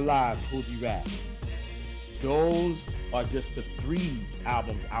 Wanted Dead or Alive, Kool G Rap. Those are just the 3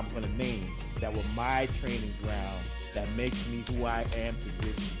 albums I'm gonna name that were my training ground that makes me who I am to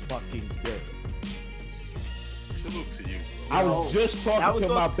this fucking day. Salute to you, bro. I was just talking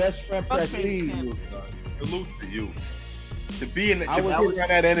to my best friend Prestige. Salute to you. To be around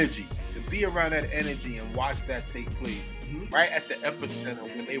that energy. To be around that energy and watch that take place right at the epicenter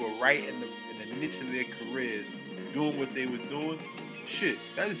when they were right in the niche of their careers, doing what they were doing. Shit,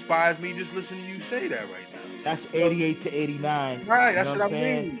 that inspires me just listening to you say that right now. That's 88 to 89. Right, that's what I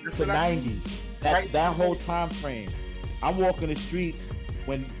mean. That's to 90. Right. That whole time frame. I'm walking the streets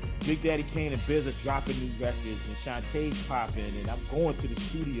when Big Daddy Kane and Biz are dropping new records and Shantae's popping, and I'm going to the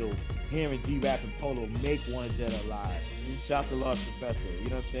studio hearing G-Rap and Polo make Wanted Dead or Alive. Shout out to Lost Professor. You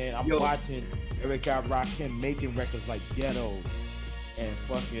know what I'm saying? I'm watching Eric B. Rakim making records like Ghetto and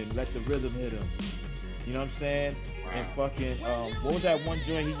fucking Let the Rhythm Hit 'Em. You know what I'm saying? Wow. And fucking what was that one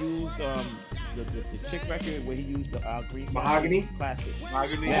joint he used? The chick record where he used the green Mahogany classic.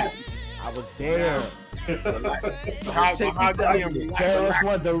 Mahogany. Yes, I was there.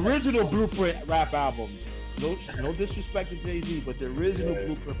 KRS-One, the original Blueprint rap album. No disrespect to Jay-Z, but the original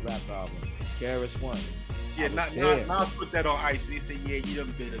Blueprint rap album. KRS-One. Yeah, now put that on ice. They say, yeah, you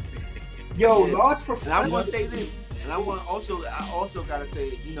done been a bit. Yo, Lost Professor. And I want to say this, and I also gotta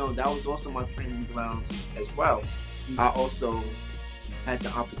say, you know, that was also my training grounds as well. I also had the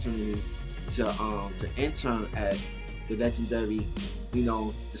opportunity to intern at the legendary, you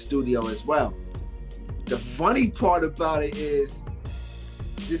know, the studio as well. The funny part about it is,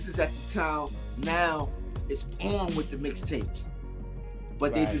 this is at the time, now it's on with the mixtapes.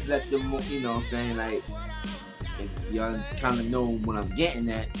 But they just let them, you know what I'm saying, like, if y'all kind of know what I'm getting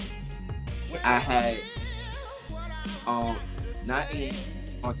at, I had, not in,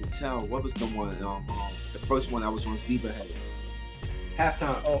 hard to tell, what was the one, the first one I was on Zebra Head.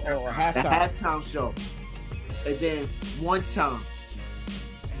 Halftime. Halftime. The halftime show. And then one time.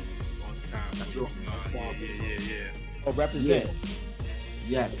 Yeah. Oh, represent.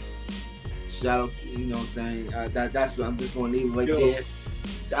 Yeah. Yes. Shout out, you know what I'm saying? That's what I'm just going to leave it right there.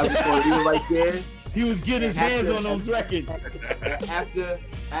 I'm just going to leave it right there. He was getting his hands on those records.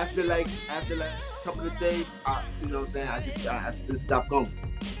 After like a couple of days, you know what I'm saying? I just stopped going.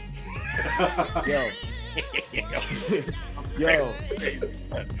 Yo.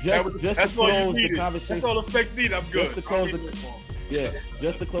 Just to close the conversation. That's all the fake need. I'm good.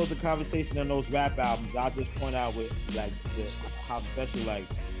 Just to close the conversation on those rap albums, I'll just point out with like how special, like,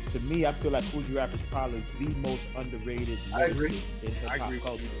 to me, I feel like Kool G Rap is probably the most underrated lyricist in hip hop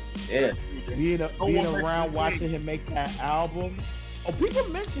culture. Yeah. Being around watching him make that album. Oh, people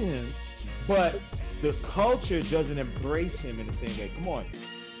mention him, but the culture doesn't embrace him in the same way. Come on.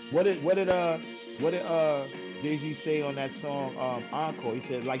 What did Jay-Z say on that song Encore? He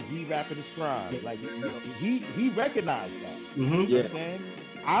said, like, G-Rap in his prime. Like, he recognized that. Mm-hmm. You know what I'm saying?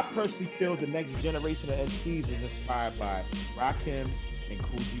 I personally feel the next generation of MCs is inspired by Rakim and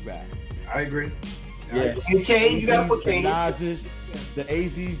Kool G Rap. I agree. Yeah. And Kane, you gotta put Kane. The Nas's, the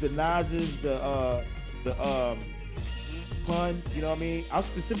AZs, the Nas's, the Pun, you know what I mean? I'm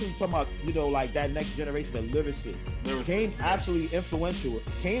specifically talking about, you know, like that next generation of lyricists. Kane actually influential.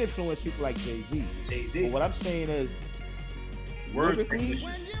 Kane influenced people like Jay-Z. But what I'm saying is, lyrically,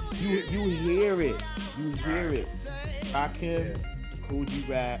 you hear it. You hear it. Rakim, Kool G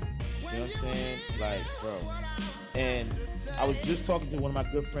Rap, you know what I'm saying? Like, bro. And I was just talking to one of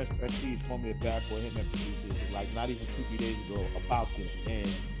my good friends, Prestige, formerly a Bad Boy Hitman producer, like not even 2-3 days ago, about this. And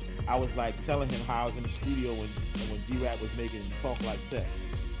I was like telling him how I was in the studio when G-Rap was making Funk Like Sex.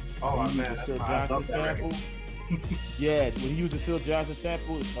 Oh When he man, used the that's Syl why I love Johnson that record. sample. Yeah, when he used the Syl Johnson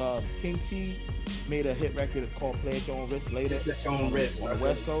sample, King T made a hit record called Play at Your Own Risk later. It's at your own risk. On the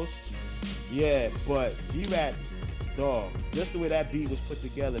West Coast. Yeah, but G-Rap, dog, just the way that beat was put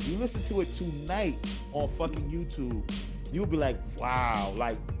together. If you listen to it tonight on fucking YouTube, you'll be like, wow,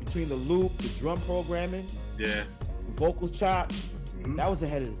 like between the loop, the drum programming, Yeah. vocal chops, Mhm. that was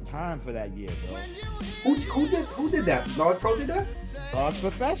ahead of his time for that year, bro. Who did that? Large Pro did that? Lost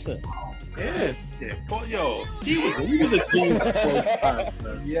Professor. Yeah. Yeah. But yo, he was a genius for both times,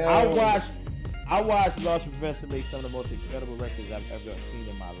 man. Yeah. I watched Lost Professor make some of the most incredible records I've ever seen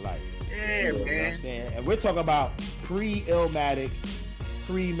in my life. Yeah, You know what man. I'm saying? And we're talking about pre-Illmatic,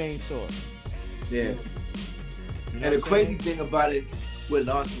 pre-Main Source. Yeah. You know And what the I'm crazy saying? thing about it with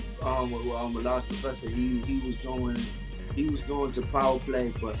Lost Professor, he was going to Power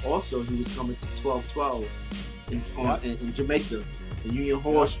Play, but also he was coming to 1212 in Jamaica, in Union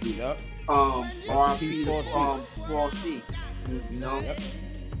Hall Street. Yep. R.I.P. Paul C. Paul C. You know. Yep.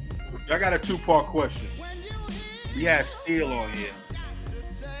 I got a 2-part question. We had Steel on here,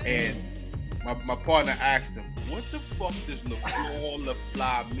 and my partner asked him, "What the fuck does LaFleur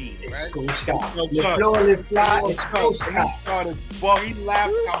LaFly mean?" It's Right? School Scott. Yo, The son. floor is fly. It's School And Scott. he started, boy, he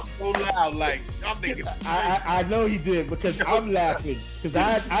laughed out so loud, like y'all niggas. I know he did because I'm laughing because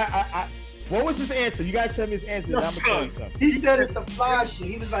I what was his answer? You gotta tell me his answer. And I'm gonna tell you something. He said it's the fly shit.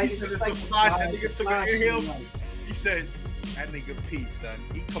 He was like, He it's said just it's like the fly shit. it's Nigga the took fly an shit. inhale. Like, He said, "That nigga P, son,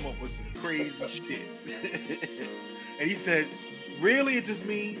 he come up with some crazy shit." And he said, "Really, it just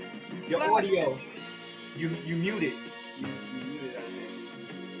means some Your fly audio, you muted. You muted that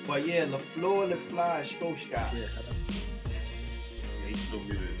thing. But yeah, LaFleur LaFly School Scott. shit." Yeah, he's still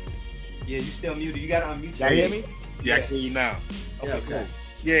muted. Yeah, you still muted. You gotta unmute Y'all hear me? Yeah, I can hear you now. Okay, Yeah, cool. okay.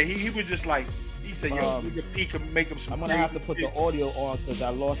 Yeah, he was just like, he said, "Yo, nigga P can make him some." I'm gonna have to crazy put shit. the audio on because I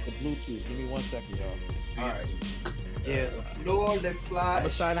lost the Bluetooth. Give me 1 second, y'all. All right. Yeah, LaFleur I'm LaFly. gonna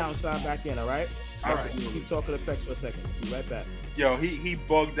sign out and sign back in, all right? All right. Keep talking effects for a second. Be right back. Yo, he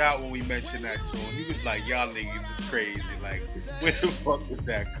bugged out when we mentioned that to him. He was like, "Y'all niggas is crazy. Like, where the fuck did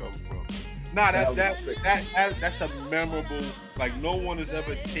that come from?" Nah, that's a memorable. Like, no one has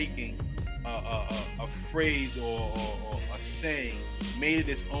ever taken a phrase or a saying, made it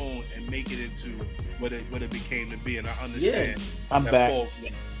its own, and make it into what it became to be. And I understand. I'm that back. Paul,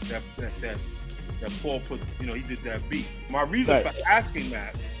 that Paul put, he did that beat. My reason Right. for asking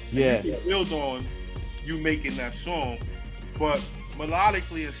that, Yeah. you can build on you making that song, but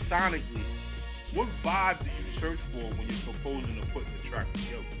melodically and sonically, what vibe do you search for when you're proposing to put the track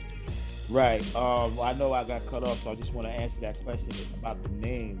together? Right. I know I got cut off, so I just want to answer that question about the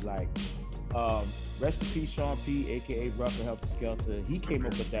name. Like, rest in peace, Sean P, aka Rucker Helter Skelter. He came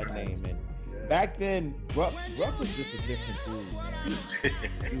up with that name, and back then, Ruck was just a different dude, man.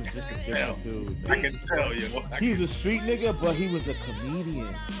 He was just a different dude, I man. can tell, yo. He's a street nigga, but he was a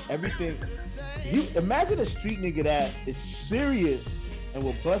comedian. Everything. You imagine a street nigga that is serious and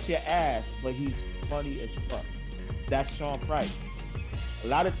will bust your ass, but he's funny as fuck. That's Sean Price. A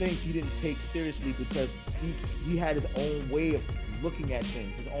lot of things he didn't take seriously because he had his own way of looking at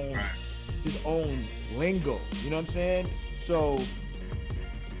things, his own lingo. You know what I'm saying? So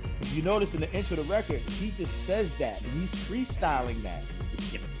if you notice in the intro of the record, he just says that and he's freestyling that.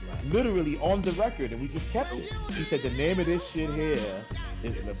 Literally on the record, and we just kept it. He said the name of this shit here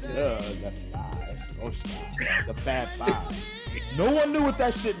is the Fab Five. No one knew what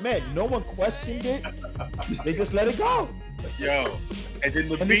that shit meant. No one questioned it. They just let it go. Yo, and then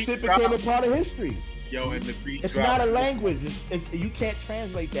the And this beat shit became a dropped. part of history. Yo, and the beat It's dropped. not a language. You can't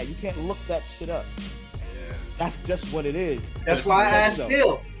translate that. You can't look that shit up. Yeah. That's just what it is. That's why I asked So,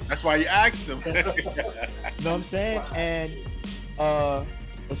 Bill. That's why you asked him. You know what I'm saying? And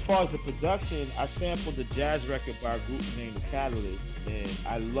as far as the production, I sampled the jazz record by a group named The Catalyst, and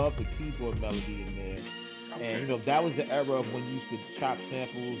I love the keyboard melody in there. And that was the era of when you used to chop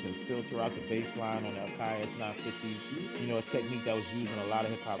samples and filter out the bass line on the Akai S950. A technique that was used in a lot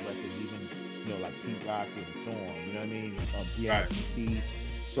of hip hop records, even like Pete Rock and so on. You know what I mean? BIPC.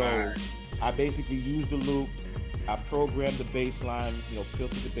 So I basically used the loop. I programmed the bass line,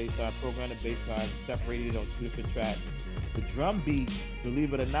 filtered the bass line, programmed the bass line, separated it on 2 different tracks. The drum beat,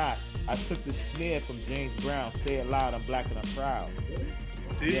 believe it or not, I took the snare from James Brown, Say It Loud, I'm Black and I'm Proud.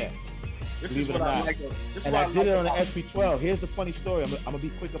 See? Yeah. This Believe is it what or I not. like. This is And what I did it on the about- SP12. Here's the funny story. I'm gonna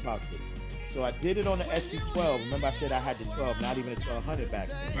be quick about this. So I did it on the SP12. Remember I said I had the 12, not even a 1200 back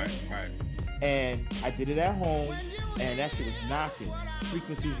then. Right. And I did it at home, and that shit was knocking.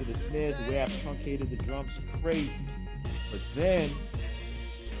 Frequencies of the snares, the way I truncated the drums, crazy. But then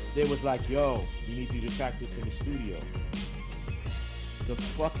they was like, yo, you need to do the track this in the studio. The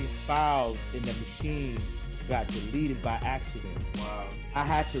fucking files in the machine got deleted by accident. Wow. I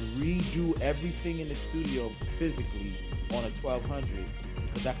had to redo everything in the studio physically on a 1200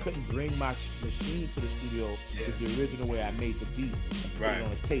 because I couldn't bring my machine to the studio with the original way I made the beat and put it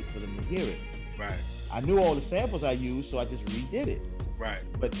on a tape for them to hear it. Right. I knew all the samples I used, so I just redid it. Right.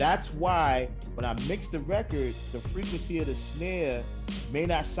 But that's why when I mix the record, the frequency of the snare may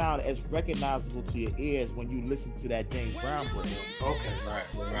not sound as recognizable to your ears when you listen to that James Brown break. Okay.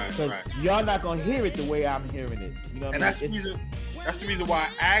 Right. Because y'all not gonna hear it the way I'm hearing it. You know what I mean? That's the reason why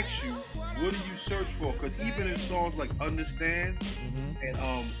I asked you, what do you search for? Because even in songs like Understand and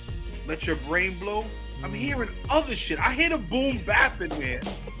Let Your Brain Blow, I'm hearing other shit. I hear the boom bap in there.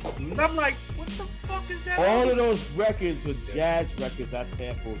 And I'm like, what the fuck is that? All of those records were jazz records I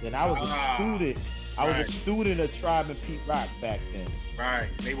sampled, and I was a student. I was a student of Tribe and Pete Rock back then. Right.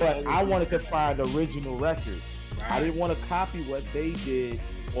 But I wanted to find original records. Right. I didn't want to copy what they did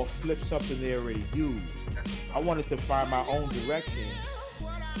or flip something they already used. I wanted to find my own direction.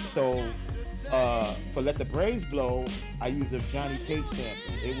 So for Let the Brains Blow, I used a Johnny Page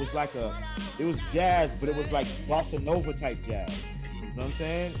sample. It was jazz, but it was like bossa nova type jazz. You know what I'm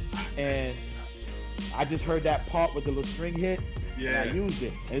saying? And I just heard that part with the little string hit, and I used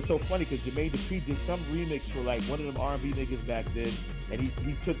it. And it's so funny because Jermaine Dupri did some remix for like one of them R&B niggas back then, and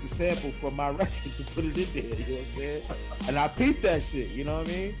he took the sample from my record to put it in there. You know what I'm saying? And I peeped that shit. You know what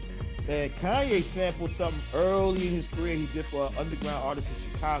I mean? And Kanye sampled something early in his career he did for an underground artist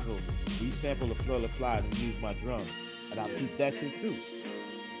in Chicago. He sampled a Fleur La Fly and he used my drum. And I peeped that shit too.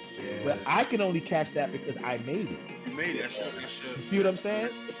 Yeah. But I can only catch that because I made it. You made it. You see what I'm saying?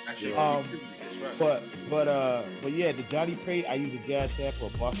 But yeah, the Johnny Pate, I used a jazz sample, a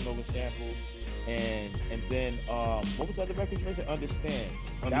bossa nova sample, and then what was the other record you mentioned? Understand.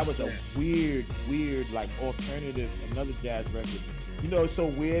 That was a weird like alternative, another jazz record. You know, it's so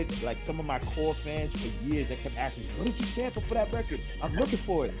weird. Like some of my core fans for years, they kept asking, "What did you sample for that record? I'm looking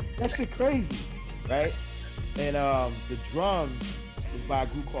for it." That shit crazy, right? And the drums is by a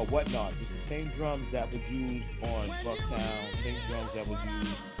group called Whatnots. It's the same drums that was used on Bucktown, same drums that was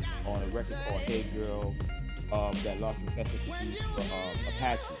used on a record called Hey Girl, that Lost Professor produced for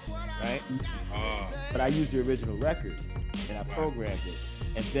Apache, right? But I used the original record and I programmed it.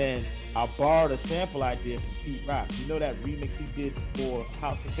 And then I borrowed a sample I did from Pete Rock. You know that remix he did for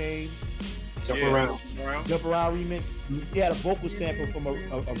House of Pain? Jump Around remix. He had a vocal sample from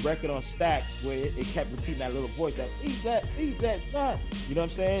a record on Stax where it kept repeating that little voice, that eat that, son. You know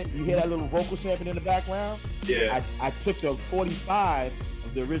what I'm saying? You hear that little vocal sample in the background? Yeah. I took the 45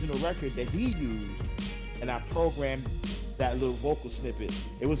 of the original record that he used and I programmed that little vocal snippet.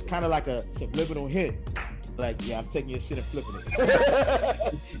 It was kind of like a subliminal hint. Like, yeah, I'm taking your shit and flipping it.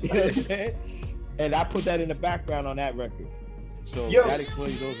 You know what I'm saying? And I put that in the background on that record. So that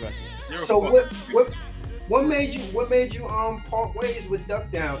explains those records. So what made you part ways with Duck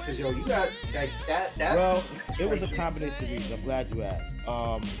Down? Because you got like that. Well, it was a combination of reasons. I'm glad you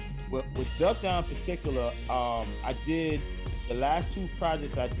asked. With Duck Down in particular, I did the last two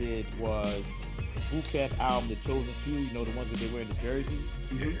projects I did was Boot Camp album, The Chosen Few. You know, the ones that they wear in the jerseys.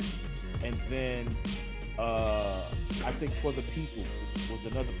 Mm-hmm. And then I think For the People was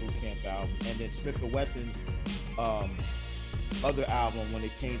another Boot Camp album, and then Smith & Wesson's other album when they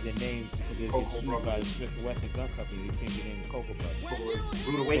changed their names because they were sued by the Smith & Wesson gun company. They changed their name to Cocoa Brothers.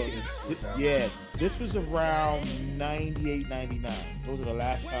 Rude Awakening. Yeah, this was around 98, 99. Those are the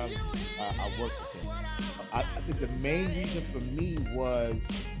last times I worked with him. I think the main reason for me was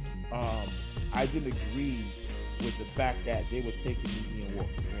I didn't agree with the fact that they were taking me and Walk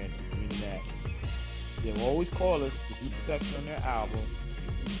for granted, meaning that they will always call us to do production on their album,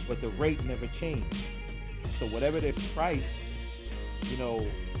 but the rate never changed. So whatever their price, you know,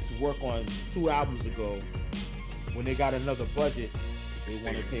 to work on 2 albums ago, when they got another budget, they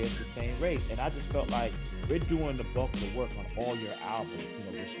want to pay us the same rate. And I just felt like we're doing the bulk of the work on all your albums.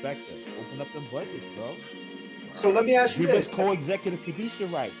 You know, respect us. Open up them budgets, bro. So let me ask you this. Give us co-executive producer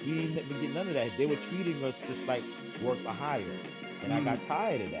rights. We didn't get none of that. They were treating us just like work for hire. And I got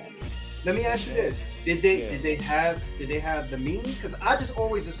tired of that. Let me ask you this: Did they have the means? Because I just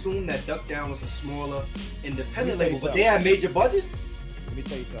always assumed that Duck Down was a smaller independent label, but they had major budgets. Let me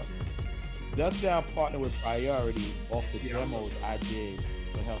tell you something. Duck Down partnered with Priority off the demos I did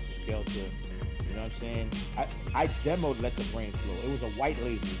for Helter Skelter. You know what I'm saying? I demoed Let the Brain Flow. It was a white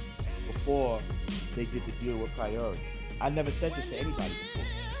label before they did the deal with Priority. I never said this to anybody before.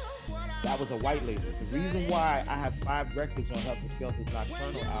 That was a white label. The reason why I have 5 records on Helter Skelter's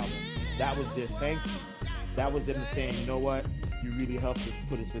Nocturnal album, that was their thank you. That was them saying, you know what? you really helped us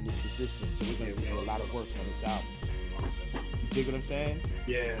put us in this position. So we're gonna do a lot of work on this album. You dig what I'm saying?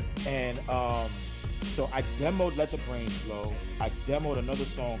 Yeah. And so I demoed Let the Brains Flow. I demoed another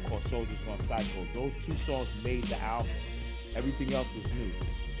song called Soldiers Gone Psycho. Those two songs made the album. Everything else was new.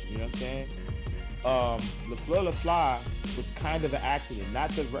 You know what I'm saying? La Fleur La Fly was kind of an accident,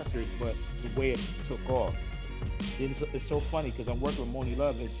 not the record, but the way it took off. It's so funny because I'm working with Moni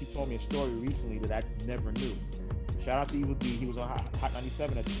Love, and she told me a story recently that I never knew. Shout out to Evil D. He was on Hot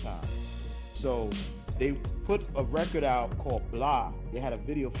 97 at the time. So they put a record out called Blah. They had a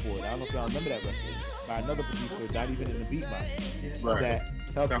video for it. I don't know if y'all remember that record, by another producer, not even in the Beatminder, Right. that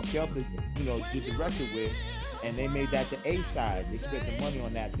Helter Skelter, you know, did the record with, and they made that the A side. They spent the money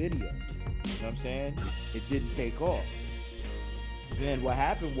on that video. You know what I'm saying? It didn't take off. Then what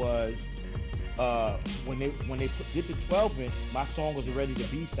happened was, when they did the 12-inch, my song was already the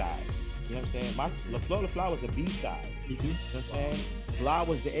B side. You know what I'm saying? My La Fleur La Fly was a B side. You know what I'm saying? Blah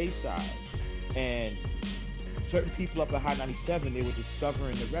was the A side. And certain people up at Hot 97, they were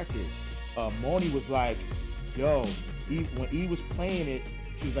discovering the record. Moni was like, yo, when E was playing it,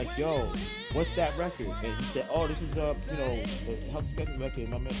 she was like, yo, what's that record? And he said, oh, this is the Helter Skelter record.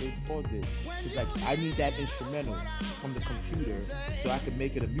 My man, they recorded it. She's like, I need that instrumental from the computer so I can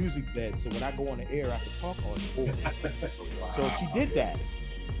make it a music bed. So when I go on the air, I can talk on it. Wow. So she did that.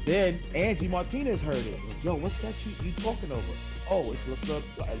 Then Angie Martinez heard it. Like, yo, what's that you talking over? Oh, it's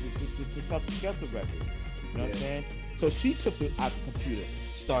this Helter Skelter record. You know what I'm saying? So she took it out the computer,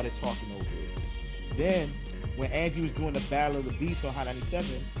 started talking over it. Then when Angie was doing the Battle of the Beasts on Hot 97,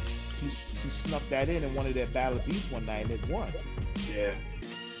 she snuck that in one of their Battle of the Beasts one night and it won. Yeah.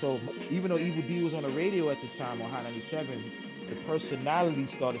 So even though Evil D was on the radio at the time on Hot 97, the personality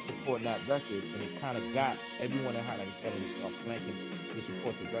started supporting that record, and it kind of got everyone at Hot 97 to start flanking to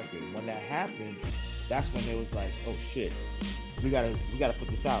support the record. When that happened, that's when they was like, oh shit, we gotta put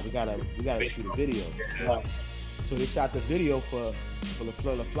this out. We gotta shoot a video. Yeah. So they shot the video for La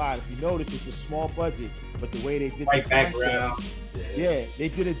Fleur La Fly. If you notice, it's a small budget, but the way they did Right the background. concept, yeah, they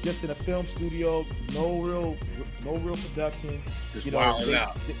did it just in a film studio, no real production. Just you know, wilding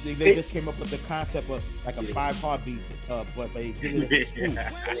out. they just came up with the concept of like a 5 Heartbeats, but they did it as a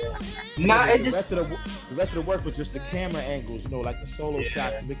spoof. Nah, it the just rest of the work was just the camera angles, you know, like the solo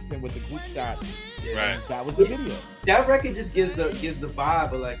shots mixed in with the group shots. Right. That was the video. that record just gives the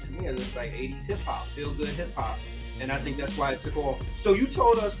vibe of, like, to me, it's like 80s hip hop, feel good hip hop. And I think that's why it took off. So you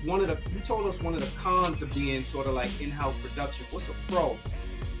told us one of the cons of being sort of like in-house production. What's a pro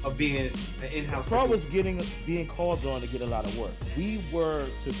of being an in-house Pro producer? was being called on to get a lot of work. We were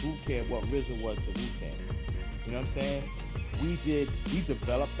to Boot Camp what RZA was to Wu-Tang. You know what I'm saying? We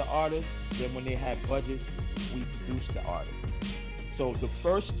developed the artists, then when they had budgets, we produced the artists. So the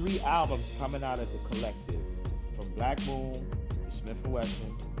first 3 albums coming out of the collective, from Black Moon to Smith &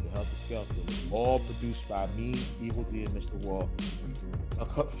 Wesson to Helter Skelter, was all produced by me, Evil D, and Mr. Wall.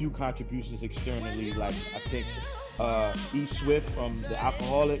 A few contributions externally, like I think E. Swift from the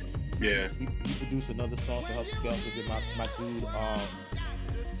Alcoholics. Yeah. He produced another song for Helter Skelter. Then my dude,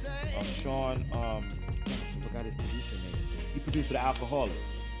 Sean, I forgot his producer name. He produced for the Alcoholics.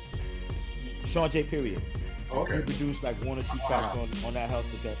 Sean J. Period. Okay. He produced like 1 or 2 tracks on that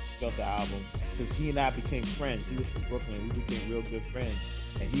Helter Skelter album, because he and I became friends. He was from Brooklyn. We became real good friends,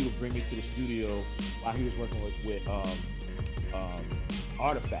 and he would bring me to the studio while he was working with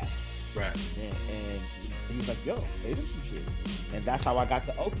Artifact. Right. And he was like, yo, they do some shit. And that's how I got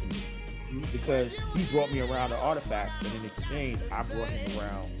the Ultimate. Because he brought me around the Artifacts, and in exchange, I brought him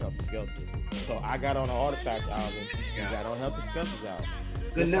around Helter Skelter. So I got on the Artifacts album, and got on Helter Skelter's album.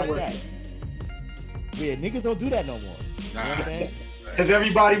 Good Just like network. that. Yeah, niggas don't do that no more. You know what I'm saying? Because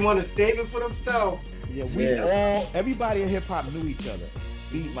everybody want to save it for themselves. Yeah, everybody in hip hop knew each other.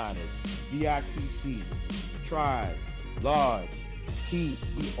 Beatminder, DITC, Tribe, Large, Pete,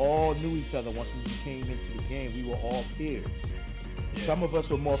 we all knew each other once we came into the game. We were all peers. Yeah. Some of us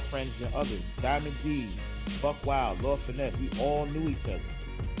were more friends than others. Diamond D, Buck Wild, Lord Finesse, we all knew each other.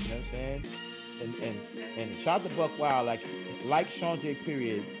 You know what I'm saying? And shout out to Buck Wild, like Sean J.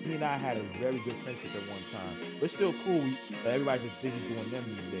 Period, he and I had a very good friendship at one time. We're still cool. Everybody's just busy doing them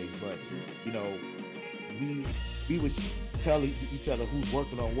these days. But you know, we would tell each other who's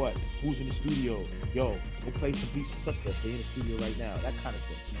working on what, who's in the studio. Yo, go play some beats for such. They in the studio right now. That kind of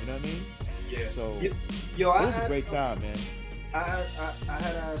thing. You know what I mean? Yeah. So Yo, it was a great time, man. I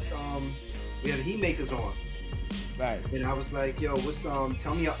had asked we had the Heat Makers on. Right. And I was like, yo, what's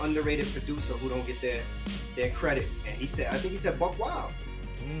tell me an underrated producer who don't get their credit. And he said, I think he said Buck Wild.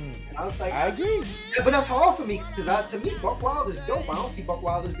 And I was like, I agree. Yeah, but that's hard for me, because to me, Buck Wild is dope. I don't see Buck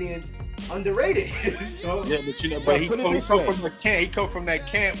Wild as being underrated. So Yeah, but Well, but he put it come this from way. the camp. He come from that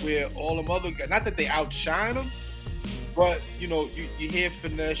camp where all them other guys, not that they outshine him, but you hear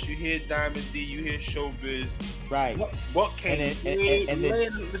Finesse, you hear Diamond D, you hear Showbiz. Right. Buck came And then-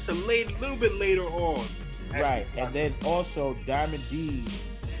 a little bit later on. Right, and then also Diamond D,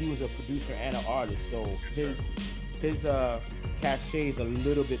 he was a producer and an artist, so his cachet is a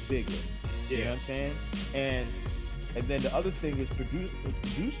little bit bigger. You know what I'm saying? And then the other thing is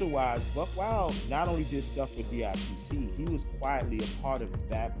producer wise, Buck Wild not only did stuff with DIPC, he was quietly a part of the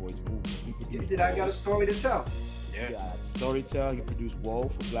Bad Boys movement. He produced did I got a story to tell? Yeah. Storytell. He produced Woe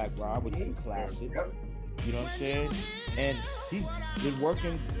for Black Rob, which is a classic. Yep. You know what I'm saying? And he's been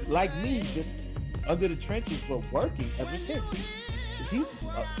working like me, just under the trenches, but working ever since. He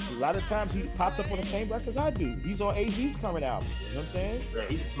a lot of times he pops up on the same records I do. He's on AZ's current album. You know what I'm saying?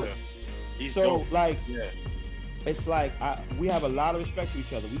 He's So dope. like, Yeah. it's like we have a lot of respect for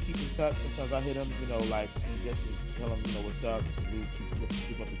each other. We keep in touch. Sometimes I hit him, like just to tell him, what's up, salute,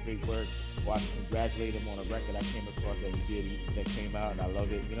 keep up the great work, or I congratulate him on a record I came across that he did that came out, and I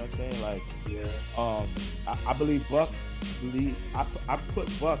love it. You know what I'm saying? Like, I believe Buck. I put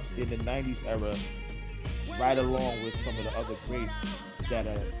Buck in the '90s era right along with some of the other greats that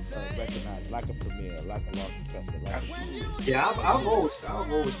are recognized, like a Premier, like a Large Professor, like Yeah, I've always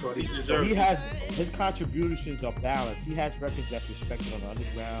thought he deserves he has his contributions are balanced. He has records that's respected on the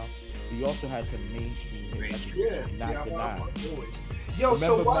underground. He also has some mainstream records, not denied. always. Yo,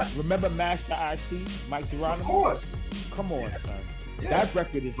 so what? Remember Master IC, Mike Geronimo? Of course. Come on, son. Yeah. That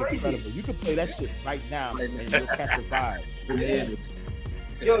record is Crazy. incredible. You can play that shit right now and you'll catch a vibe. Bananas.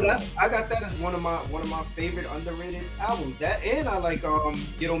 Yo, I got that as one of my favorite underrated albums. That and I like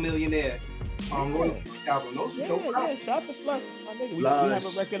Ghetto Millionaire, Royal Freak album. Those are dope Yeah, albums. shout out to Flush, my nigga. We Flush.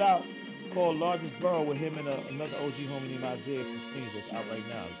 have a record out called Largest Borough with him and another OG homie named Isaiah from Queens that's out right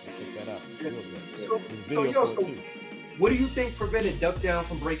now. You can check that out. It's real good. So, There's a so video yo, for it, so too. what do you think prevented Duck Down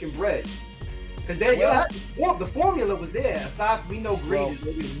from breaking bread? Because the formula was there. Aside, we know greed is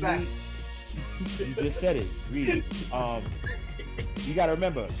really a fact. You just said it, greedy. You got to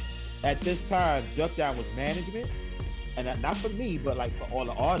remember, at this time, Duck Down was management, and not for me, but like for all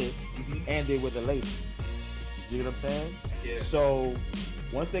the artists, and they were the label. You see what I'm saying? Yeah. So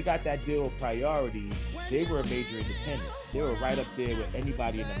once they got that deal with Priority, they were a major independent. They were right up there with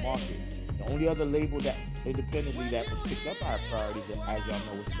anybody in the market. The only other label that independently that was picked up by Priority, that, as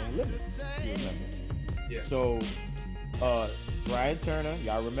y'all know, was No Limit. If you remember. Yeah. So Brian Turner,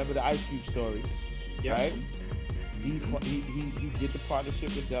 y'all remember the Ice Cube story, Yeah. right? He did the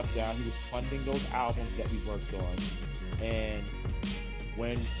partnership with Duck Down. He was funding those albums that we worked on, and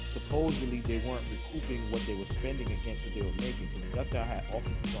when supposedly they weren't recouping what they were spending against what they were making, Duck Down had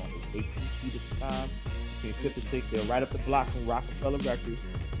offices on 18th Street at the time, between 5th and 6th. They were right up the block from Rockefeller Records.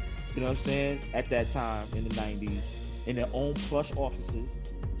 You know what I'm saying? At that time in the 90s, in their own plush offices,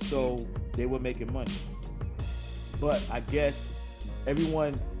 so they were making money. But I guess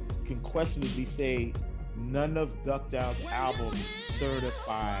everyone can questionably say none of Duck Down's albums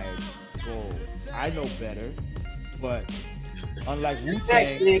certified gold. I know better, but unlike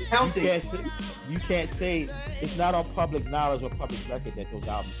Wu-Tang, you can't say it's not on public knowledge or public record that those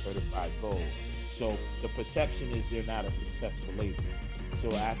albums certified gold. So the perception is they're not a successful label.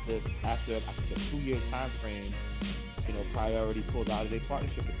 So after I think a 2-year time frame, Priority pulled out of their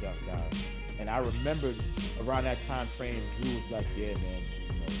partnership with Duck Down. And I remembered around that time frame, Drew was like, yeah, man,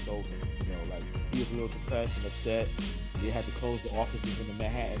 it's over. Like he was a little depressed and upset. They had to close the offices in the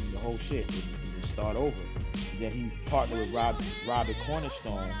Manhattan and the whole shit and just start over. And then he partnered with Rob at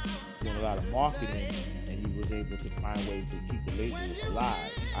Cornerstone, doing a lot of marketing, and he was able to find ways to keep the label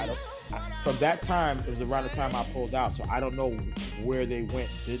alive. From that time, it was around the time I pulled out, so I don't know where they went,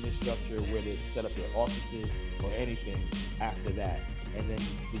 business structure, where they set up their offices or anything after that. And then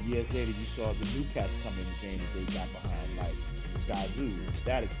the years later, you saw the new cats come in the game that they got behind, like Sky Zoo,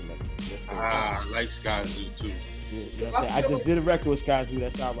 Static Selector. I like Sky Zoo too. You know what I'm saying? I just did a record with Sky Zoo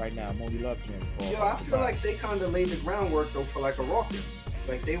that's out right now. I'm only love him. Yo, I feel like they kind of laid the groundwork though for like a Raucous.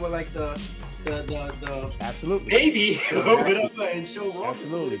 Like they were like the absolutely baby or whatever, and show Raucous.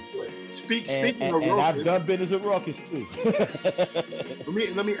 Absolutely. Speaking of and Raucous, I've done business with Raucous too.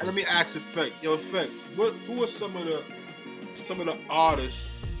 let me ask Effect. Yo, Effect, who are some of the artists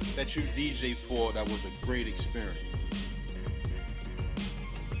that you DJ for that was a great experience?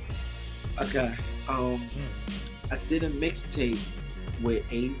 Okay. I did a mixtape with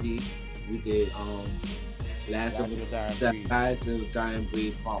AZ. We did Last of the Dying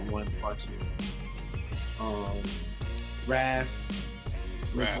Breed Part 1, Part 2. Raph.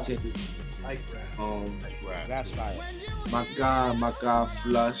 Mixtape. Like rap. That's fire. My God,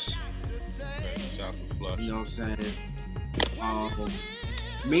 Flush. Shout out to Flush. You know what I'm saying?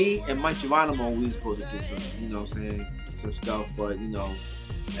 Me and Mike Geronimo, we was supposed to do some, you know what I'm saying, some stuff, but you know,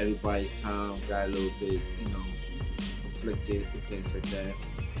 everybody's time got a little bit, you know, conflicted and things like that.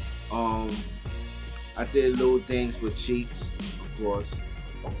 I did little things with Cheeks, of course.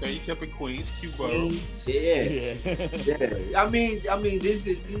 Okay, you kept it Queens, Q Borough. Yeah. I mean, this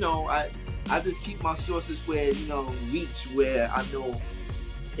is, you know, I just keep my sources where, you know, reach where I know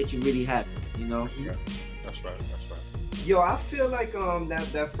it can really happen, you know? Yeah, that's right. Yo, I feel like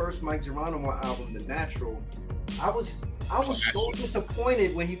that first Mike Geronimo album, The Natural, I was so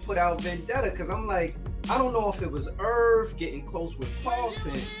disappointed when he put out Vendetta, because I'm like, I don't know if it was Irv getting close with Puff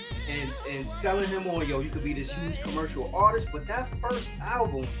and selling him on, yo, you could be this huge commercial artist, but that first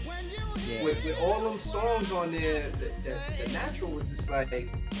album with all them songs on there, the Natural was just like,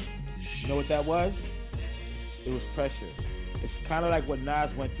 you know what that was? It was pressure. It's kind of like what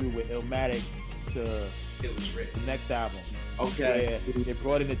Nas went through with Illmatic to it was ready. The next album. Okay. They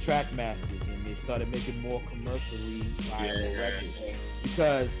brought in the track masters and they started making more commercially viable records.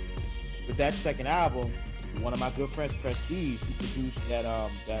 Because with that second album, one of my good friends, Prestige, he produced that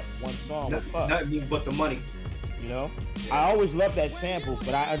one song with Puff. Nothing but the money. You know? Yeah. I always love that sample,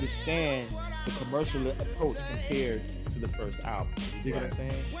 but I understand the commercial approach compared to the first album. You dig what I'm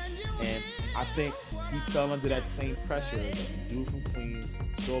saying? And I think he fell under that same pressure as a dude from Queens,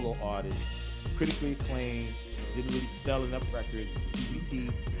 solo artist, critically acclaimed, didn't really sell enough records.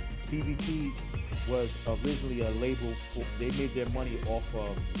 TVT was originally a label they made their money off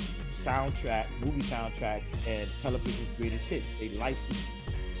of movie soundtracks and television's greatest hits. They licensed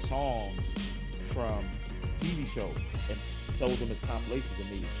songs from TV shows and sold them as compilations and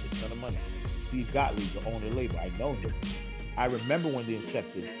made a shit ton of money. Steve Gottlieb, the owner of the label, I know him. I remember when they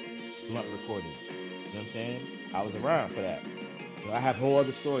accepted Blunt Recording. You know what I'm saying? I was around for that. You know, I have a whole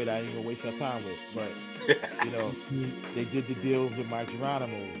other story that I ain't gonna waste your time with, but you know, they did the deals with Mike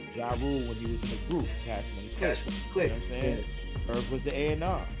Geronimo, Ja Rule when he was in the group, Cash Money Click. You know what I'm saying? Yeah. Irv was the A&R, you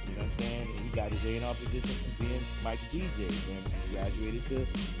know what I'm saying? And he got his A&R position from being Mike's DJ, and he graduated to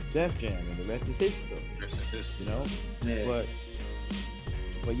Def Jam, and the rest is history. You know? Yeah.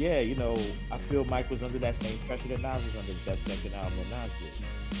 But yeah, you know, I feel Mike was under that same pressure that Nas was under with that second album that Nas did.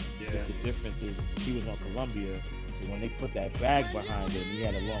 Yeah. Just the difference is he was on Columbia, so when they put that bag behind him, he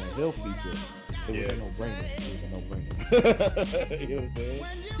had a Lauryn Hill feature. It was a no-brainer. You know what I'm saying?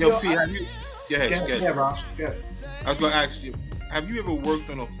 Yo, P, have you? Go ahead. Rob. Yeah. I was going to ask you, have you ever worked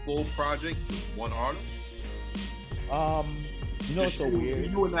on a full project with one artist? You know, it's so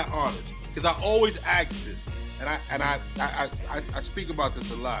weird. You and that artist, because I always ask this, and I speak about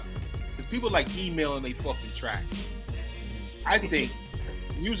this a lot. Because people like emailing they fucking tracks. I think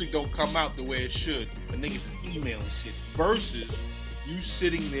music don't come out the way it should. The niggas is emailing shit versus you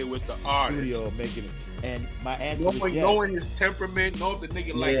sitting there with the artist, studio making it. And my answer is yes. Knowing his temperament, know if the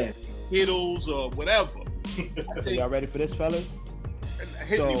nigga like Hiddles or whatever. So y'all ready for this, fellas?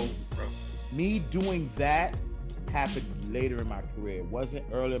 Me doing that happened later in my career. It wasn't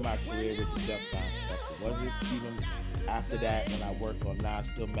early in my career with the Deftown stuff. It wasn't even after that when I worked on Nas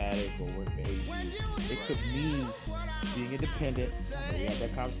Stillmatic or worked for AZ. It took me being independent. We had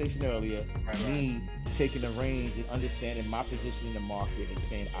that conversation earlier. Me taking the reins and understanding my position in the market and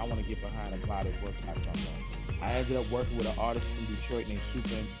saying I want to get behind a body of work by someone. I ended up working with an artist from Detroit named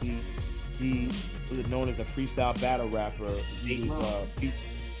Super MC. He was known as a freestyle battle rapper. He was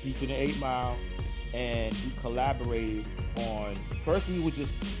featured in 8 Mile, and we collaborated on. First, we were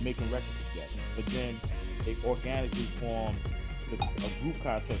just making records together, but then they organically formed a group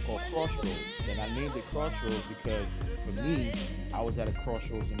concept called Crossroads, and I named it Crossroads because for me, I was at a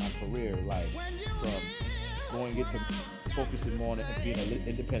crossroads in my career, like from going into focusing more on being an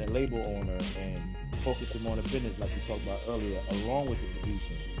independent label owner and focusing more on the business, like we talked about earlier, along with the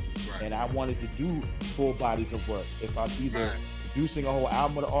producing. Right. And I wanted to do full bodies of work. If I'm either producing a whole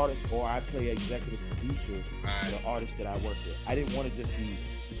album of the artist or I play executive producer for the artist that I work with. I didn't want to just be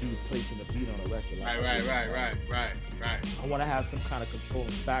the dude placing the beat on a record. Like Right. I want to have some kind of controlling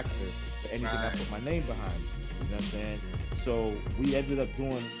factor for anything I put my name behind. You know what I'm saying? So we ended up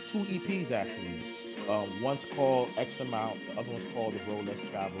doing 2 EPs actually. One's called X Amount, the other one's called The Road Less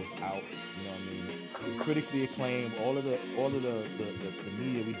Travels Out. You know what I mean? Critically acclaimed, all of the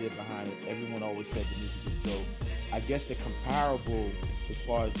media we did behind it, everyone always said the music was dope. I guess the comparable as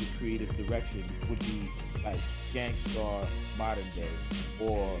far as the creative direction would be like Gang Starr modern day,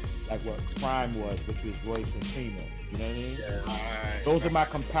 or like what Prime was, which was Royce and Primo. You know what I mean? Those are my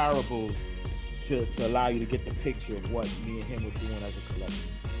comparables to allow you to get the picture of what me and him were doing as a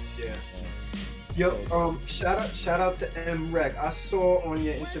collective. Yo, shout out to MREC. I saw on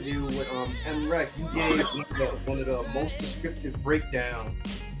your interview with MREC, you gave one of the most descriptive breakdowns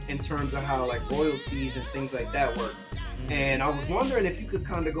in terms of how like royalties and things like that work. And I was wondering if you could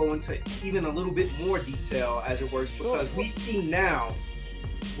kind of go into even a little bit more detail as it works, because we see now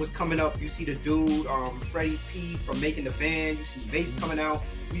what's coming up. You see the dude, Freddie P from Making the Band. You see Mace coming out.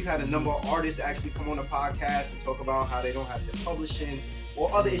 We've had a number of artists actually come on the podcast and talk about how they don't have their publishing or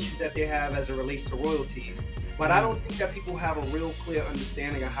other issues that they have as it relates to royalties. But I don't think that people have a real clear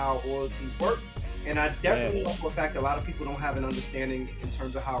understanding of how royalties work. And I definitely know for a fact a lot of people don't have an understanding in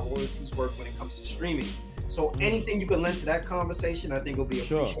terms of how royalties work when it comes to streaming. So anything you can lend to that conversation, I think will be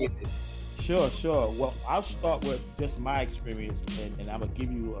appreciated. Sure. Well, I'll start with just my experience, and I'm gonna give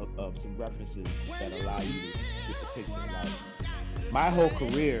you some references that allow you to get the picture. Like my whole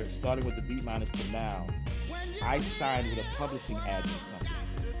career, starting with the Beatminerz to now, I signed with a publishing admin company.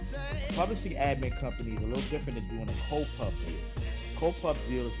 A publishing admin company is a little different than doing a co-pub deal. Co-pub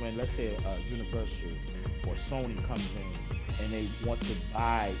deal is when, let's say, Universal or Sony comes in and they want to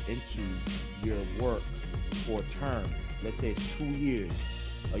buy into your work for a term. Let's say it's 2 years,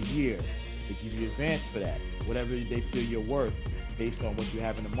 a year. They give you advance for that, whatever they feel you're worth based on what you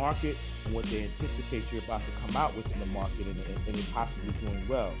have in the market and what they anticipate you're about to come out with in the market and it possibly doing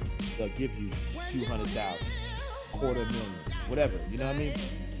well. They'll give you a few $100,000, $250,000, whatever, you know what I mean?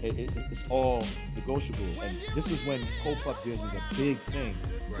 It's all negotiable. And this was when co-pub deals was a big thing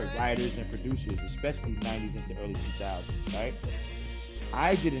for writers and producers, especially 90s into early 2000s, right?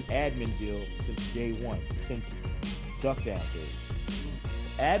 I did an admin deal since day one, since Duck Down days.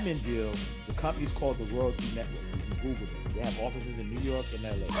 Admin deal, the company's called the Royalty Network. You can Google them. They have offices in New York and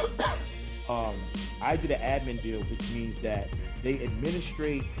LA. I did an admin deal, which means that they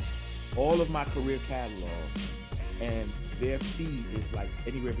administrate all of my career catalog, and their fee is like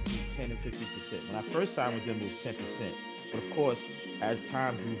anywhere between 10 and 50%. When I first signed with them, it was 10%. But of course, as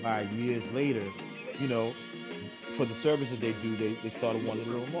time grew by, years later, you know, for the services they do, they started wanting a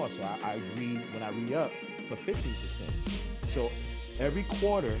little more. So I agreed when I re-upped for 15%. So every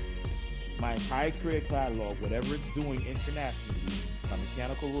quarter, my entire career catalog, whatever it's doing internationally, my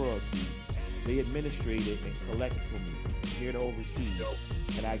mechanical royalties, they administrate it and collect it for me here to overseas,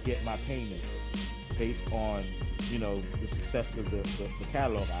 and I get my payments based on, you know, the success of the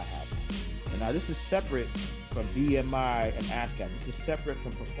catalog I have. And now this is separate from BMI and ASCAP. This is separate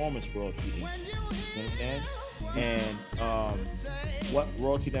from performance royalty. You understand? And what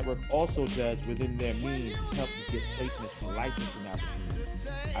Royalty Network also does within their means is help you get placements for licensing opportunities.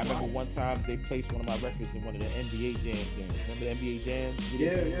 I remember one time they placed one of my records in one of the NBA Jam games. Remember the NBA Jams?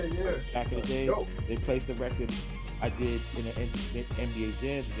 Yeah. Back in the day, they placed the record I did in an NBA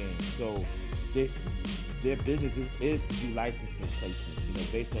Jams game. So their business is to do licensing placements, you know,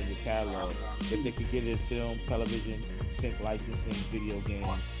 based on your catalog. If they could get it in film, television, sync licensing, video games,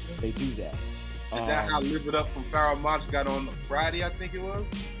 they do that. Is that how Live It Up from Pharoahe Monch got on Friday, I think it was?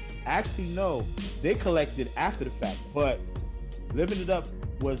 Actually, no. They collected after the fact, but Living It Up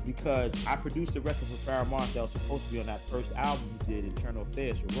was because I produced a record for Pharoahe Monch that was supposed to be on that first album he did, Internal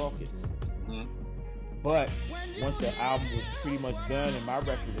Affairs for Rawkus. Mm-hmm. But once the album was pretty much done and my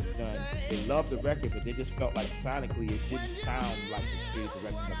record was done, they loved the record, but they just felt like sonically it didn't sound like the creative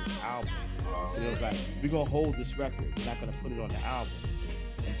direction of this album. So it was like, we're going to hold this record. We're not going to put it on the album.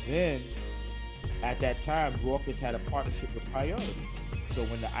 And then, at that time, Rawkus had a partnership with Priority. So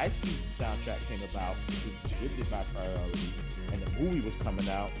when the Ice Cube soundtrack came about, which was distributed by Priority, and the movie was coming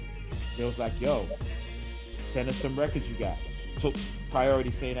out, they was like, yo, send us some records you got. So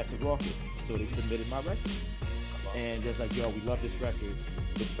Priority saying that to Rawkus. So they submitted my record. And they're like, yo, we love this record.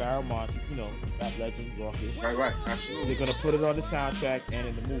 It's Pharoahe Monch, you know, rap legend, Rawkus. Right, absolutely. They're gonna put it on the soundtrack and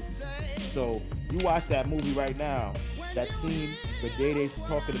in the movie. So you watch that movie right now, that scene, the day they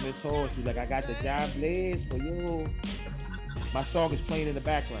talking to Miss Ho, and she's like, I got the John Blaze for you. My song is playing in the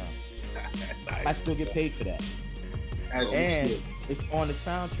background. Nice. I still get paid for that. And it's on the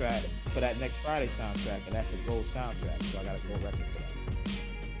soundtrack for that Next Friday soundtrack, and that's a gold soundtrack, so I got a gold record for that.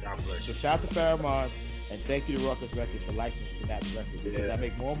 God bless. So shout out to Pharoahe Monch, and thank you to Rawkus Records for licensing that record, because I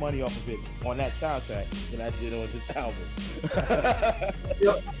make more money off of it on that soundtrack than I did on this album.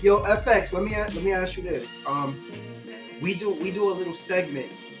 yo, FX, let me ask you this. We do a little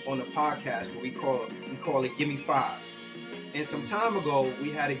segment on the podcast where we call it Gimme 5. And some time ago we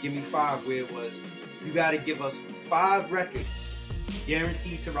had a Gimme 5 where it was, you got to give us 5 records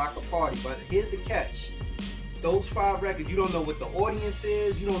guaranteed to rock a party. But here's the catch. Those 5 records, you don't know what the audience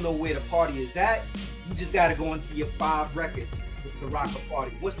is, you don't know where the party is at. You just got to go into your 5 records to rock a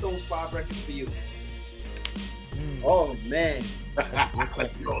party. What's those 5 records for you? Oh man.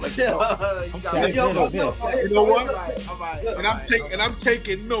 Let's You go. got- Yo, Yo, You know what? All right. And I'm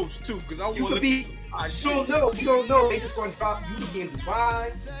taking notes too, because I You want could be. You don't know. You don't know. They just gonna drop. You could be in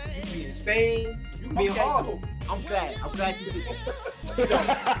Dubai. You could be in Spain. You could be in Okay, Harlem. cool. I'm glad you did it. So,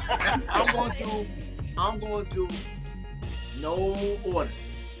 I'm going to do no order.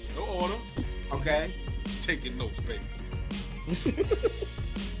 No order. Okay. Taking notes, baby.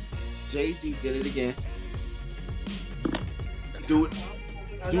 Jay-Z did it again. Do it.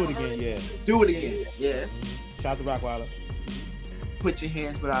 Do it again, yeah. Do it again. Yeah. Shout out to Rockwilder. Put your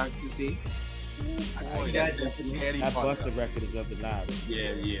hands where I can see. I see that. That Busta record is up to now.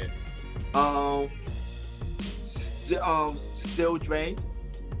 Yeah. Still Dre.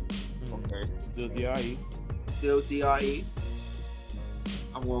 Okay. Still DRE. Still DRE.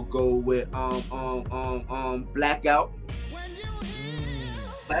 I'm gonna go with Blackout.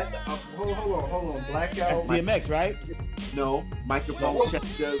 Hold on. Blackout. That's DMX, right? No, microphone No. check.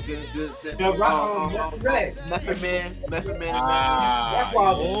 Red. Method Man.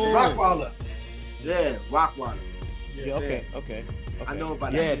 Rockwaller. Yeah, Rockwaller. Yeah, okay. I know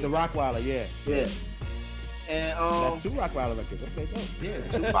about that. Yeah, the Rockwilder, yeah. Yeah. And That's two Rockwilder records. Okay, dope. yeah,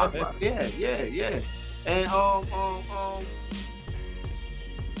 two Rockwilder. Yeah. And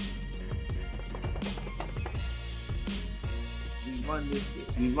we run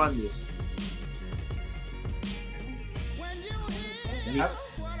this.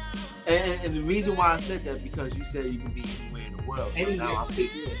 And the reason why I said that because you said you can be anywhere in the world.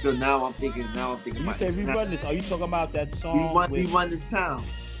 So now I'm thinking. You about say this. rerun this. Are you talking about that song? We run this town.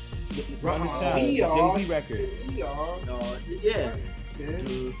 Run This Town, We are. Jay-Z record. We are. No, yeah.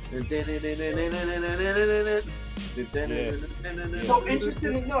 So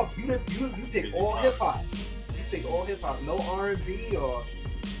interesting enough, you pick all hip hop. You pick all hip hop, no R&B or.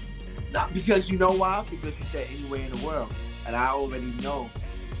 Not because you know why? Because you said anywhere in the world, and I already know.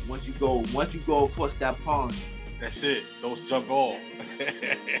 Once you go across that pond, That's it. Those jump off.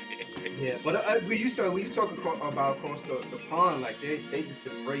 Yeah, but when you talk about across the pond, like they just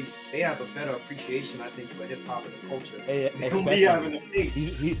embrace. They have a better appreciation, I think, for hip hop and the culture. Than we have in the States.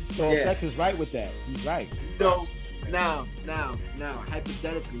 So Yeah. Flex is right with that. He's right. So now,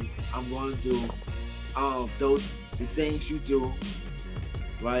 hypothetically, I'm going to do the things you do,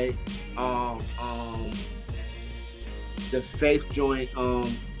 right? The Faith joint,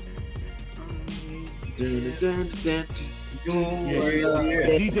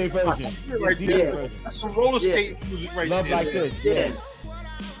 The DJ version. Right DJ there. version. That's some roller skate music right Love there. Like This. Yeah.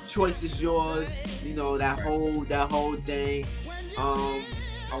 Choice is yours. You know that whole thing. I'm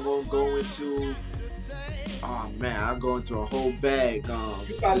gonna go into. Oh man, I go into a whole bag.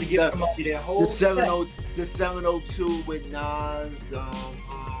 You probably give somebody their whole the 702 with Nas,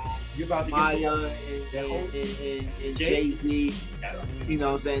 You about to Maya, give and Jay- Jay-Z. You know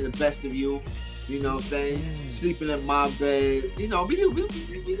what I'm saying? The best of you. You know what I'm saying? Sleeping in my bed. You know, we could do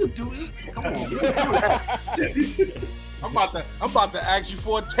it. Come on, we can do that. I'm about to ask you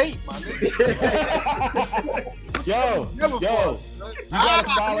for a tape, my nigga. Yo, Never yo, was. you gotta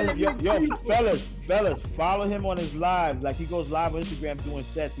follow him. Yo, fellas, follow him on his live. Like he goes live on Instagram doing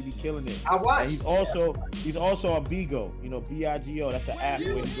sets. He be killing it. I watch. And he's also on Bigo. You know, Bigo. That's the app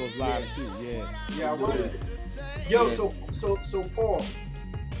where he goes live too. Yeah. I watch. Yo, so Paul,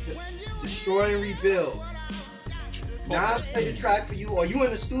 Destroy and Rebuild. Now I play the track for you, or you in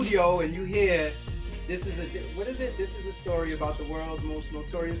the studio and you hear. This is a story about the world's most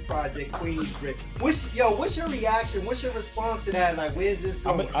notorious project, Queensbridge. What's your reaction? What's your response to that? Like, where's this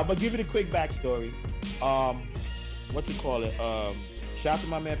going? I'm gonna give it a quick backstory. What's it call it? Shout out to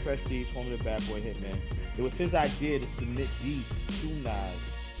my man Prestige, formerly Bad Boy Hitman. It was his idea to submit beats to Nas.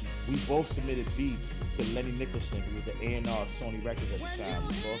 We both submitted beats to Lenny Nicholson, who was the A&R Sony Records at the time. He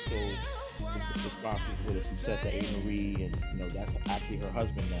was also responsible for the success of A. Marie, and you know that's actually her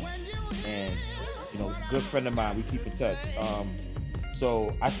husband now. And you know, good friend of mine. We keep in touch.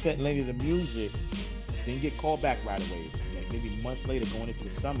 So I sent Lenny the music. Didn't get called back right away. Like maybe months later, going into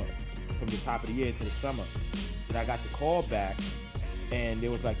the summer, from the top of the year into the summer. Then I got the call back, and they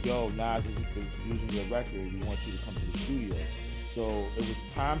was like, "Yo, Nas is using your record. We want you to come to the studio." So it was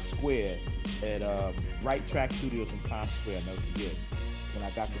Times Square at Right Track Studios in Times Square. I'll never forget. When I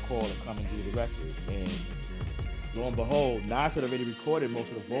got the call to come and do the record, and lo and behold, Nas had already recorded most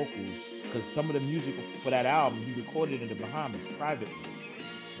of the vocals because some of the music for that album he recorded in the Bahamas privately. You know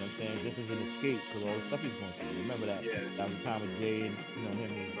what I'm saying? Just as an escape because all the stuff he's going through. Remember that? Yeah. That was the time with Jay and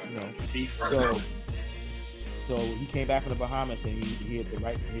him and Beef. So he came back from the Bahamas and he hit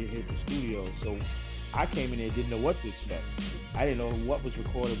the studio. So I came in there and didn't know what to expect. I didn't know what was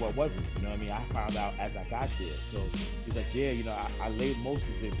recorded, what wasn't. You know what I mean? I found out as I got there. So he's like, yeah, you know, I laid most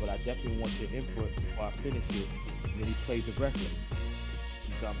of it, but I definitely want your input before I finish it. And then he played the record.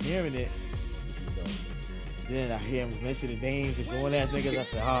 So I'm hearing it. This is dope. Then I hear him mentioning names and going at niggas. I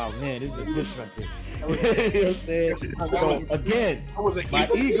said, oh man, this is a diss record. You know what I'm saying? So again, my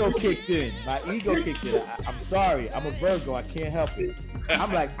ego kicked in. I'm sorry. I'm a Virgo. I can't help it.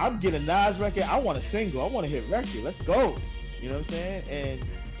 I'm like, I'm getting a Nas record. I want a single. I want to hit record. Let's go. You know what I'm saying? And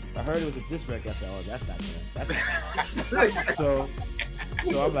I heard it was a diss record. I said, oh, that's not good. That's not good. So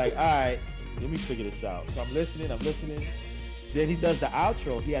I'm like, all right, let me figure this out. So I'm listening. Then he does the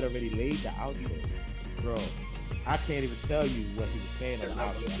outro. He had already laid the outro. Bro, I can't even tell you what he was saying on the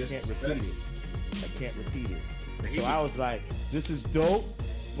outro. I can't repeat it. So I was like, this is dope,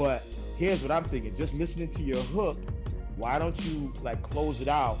 but here's what I'm thinking. Just listening to your hook, why don't you like close it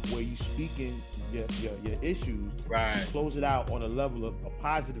out where you speaking your issues, right? Close it out on a level of a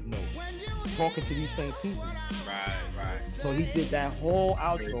positive note, talking to these same people. Right. So he did that whole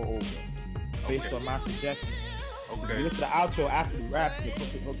outro over based on my suggestion. Okay. You listen to the outro after the rap, the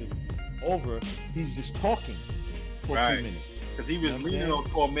hook is over, he's just talking for a few minutes. Because he was leaning on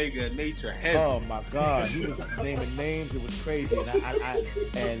Cormega and Nature heavy. Oh my God, he was naming names. It was crazy,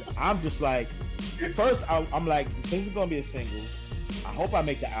 and I'm just like, first I'm like, this thing's gonna be a single. I hope I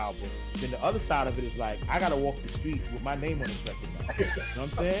make the album. Then the other side of it is like, I gotta walk the streets with my name on this record now. You know what I'm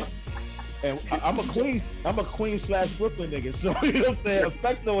saying? And I'm a Queens/Brooklyn nigga, so you know what I'm saying.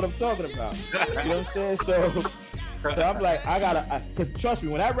 Effects know what I'm talking about. You know what I'm saying? So I'm like, because trust me,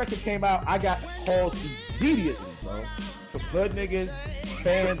 when that record came out, I got calls immediately, bro, from blood niggas,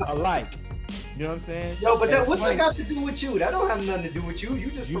 fans alike. You know what I'm saying? Yo, but what's that got to do with you? That don't have nothing to do with you.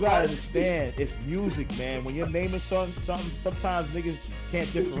 You gotta understand, it's music, man. When you're naming something, sometimes niggas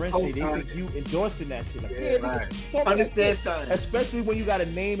can't differentiate. They think you endorsing that shit. Like, nigga, understand something. Especially when you got a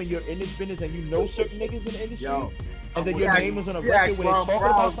name and you're in this business and you know certain niggas in the industry. And then your name is on a record where they're talking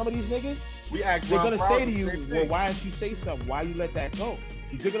about some of these niggas. They're gonna say to you, well, why didn't you say something? Why you let that go?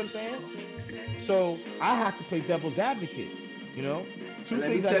 You dig what I'm saying? So I have to play devil's advocate, you know? Two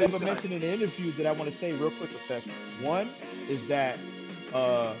things I never mentioned in the interview that I want to say real quick, Effect. One is that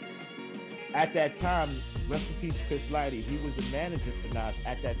at that time, rest in peace, Chris Lighty, he was the manager for Nas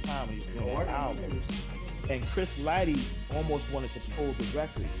at that time when he was doing that album. And Chris Lighty almost wanted to pull the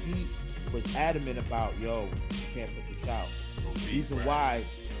record. He was adamant about, yo, you can't put this out. The reason why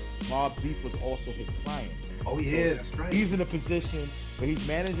Mobb Deep was also his client. Oh yeah, that's right. He's in a position where he's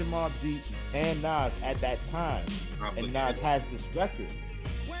managing Mobb Deep and Nas at that time, and Nas has this record.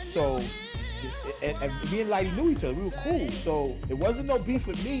 So, and me and Lighty knew each other. We were cool. So it wasn't no beef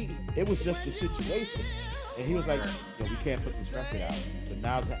with me. It was just the situation. And he was like, yo, we can't put this record out. But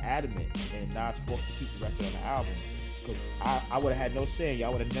Nas was adamant, and Nas forced to keep the record on the album. Because I would have had no say.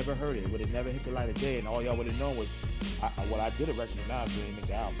 Y'all would have never heard it. It would have never hit the light of day, and all y'all would have known was, I did a record with Nas, but didn't make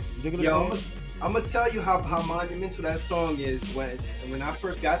the album. You dig what I'm saying? I'm gonna tell you how monumental that song is. When I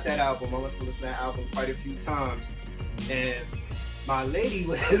first got that album, I must have listened to that album quite a few times, and my lady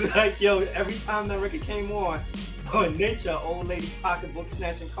was like, "Yo, every time that record came on Nature, old lady pocketbook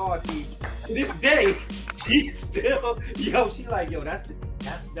snatching car key. To this day, she still, she like, that's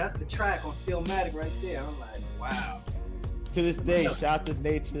the track on Stillmatic right there." I'm like, wow. To this day, shout to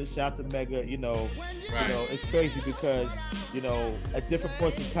Nature, shout to Mega, you know, it's crazy because, at different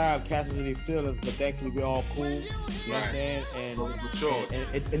points in time, cats was in their feelings, but thankfully we're all cool, you know what I'm saying?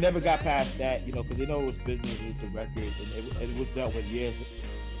 And it never got past that, because they know it was business, it's a record, and it was dealt with years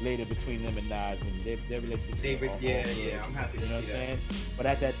later between them and Nas, and their relationship. I'm happy to see that. You know what I'm saying? But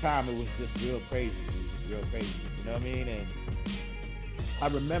at that time, it was just real crazy. You know what I mean? And I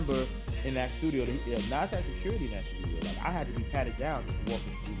remember in that studio, Nas had security in that studio. Like, I had to be patted down just to walk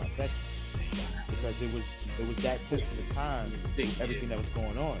in to do my section because it was that tense of the time, everything that was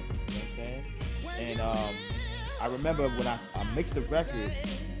going on. You know what I'm saying? And I remember when I mixed the record,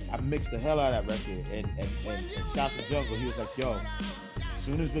 I mixed the hell out of that record, and Shout to Jungle, he was like, yo, as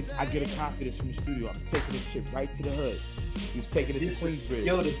soon as I get a copy of this from the studio, I'm taking this shit right to the hood. He was taking it to Queensbridge.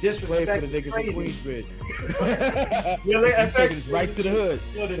 Yo, the disrespect is crazy. In Queensbridge. He's taking this right to the hood.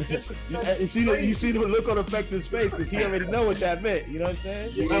 Yo, the disrespect. You see the look on Effects' face because he already know what that meant. You know what I'm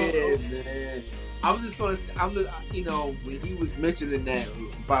saying? Yeah, man. I'm just gonna say, when he was mentioning that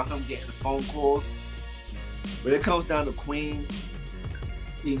about him getting the phone calls, when it comes down to Queens,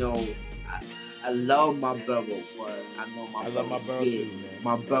 I love my borough, but I know my borough too, man.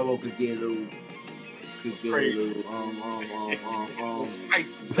 My borough could get a little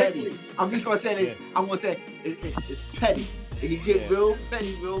petty. I'm just gonna say that. I'm gonna say it's petty. He get real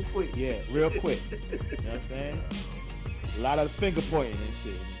petty real quick. Yeah, real quick. You know what I'm saying? A lot of finger pointing and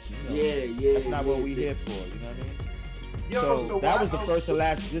shit. Yeah. That's not what we here for. You know what I mean? Yo, so that was the first and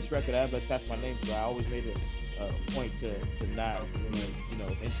last disc record I ever attached my name to. I always made a point to not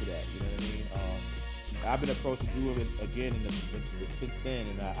into that. You know what I mean? I've been approached to do it again since then,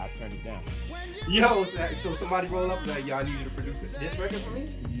 and I turned it down. Yo, so somebody roll up and like, yo, I need you to produce this record for me?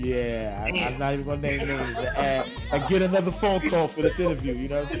 Yeah, I'm not even gonna name names and get another phone call for this interview. You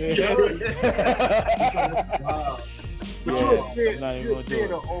know what I'm saying? Wow. But I'm not even you're gonna do there it.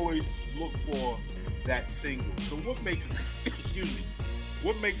 to always look for that single. So what makes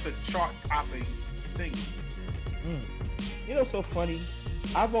what makes a chart-topping single? You know, so funny.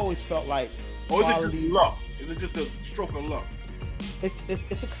 I've always felt like. Or is it just luck? Is it just a stroke of luck?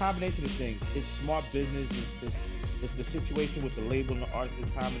 It's a combination of things. It's smart business. It's the situation with the label and the artist at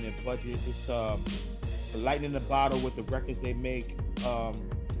the time and their budget. It's lightning in the bottle with the records they make.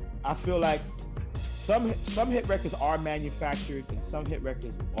 I feel like some hit records are manufactured and some hit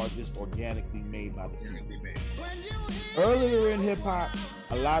records are just organically made by the people. Earlier in hip hop,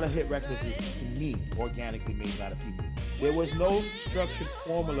 a lot of hit records was, to me, organically made by the people. There was no structured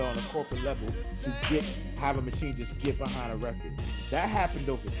formula on a corporate level to have a machine just get behind a record. That happened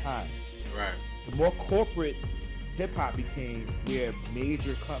over time. Right. The more corporate hip hop became, where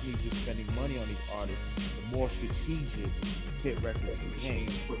major companies were spending money on these artists, the more strategic hit records became.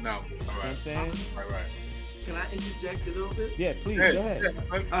 Putting out. You know what I'm saying? Right. Can I interject a little bit? Yeah, please, go ahead.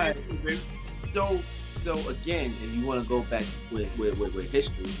 All right. So again, if you want to go back with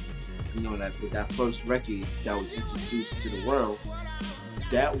history, you know, like with that first record that was introduced to the world,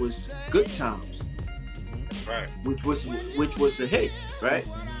 that was Good Times, Right. which was a hit, right?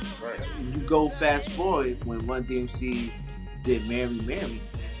 Right. If you go fast forward when Run DMC did Mary Mary,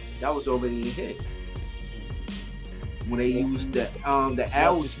 that was already a hit. When they used the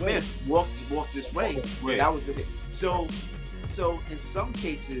Aerosmith Walk This Way, that was the hit. So in some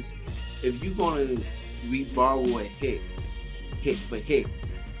cases, if you're gonna borrow a hit for hit,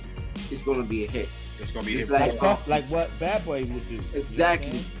 it's gonna be a hit. It's gonna be It's hit. Like what Bad Boy would do.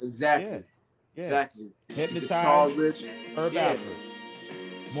 Exactly. You know what I'm saying? Yeah. Exactly. Hypnotize, Guitar riff. Herb Yeah.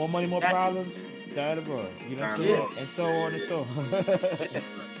 Alpert. More money, more problems. Diana Ross. You know what I'm saying? And so on and so on.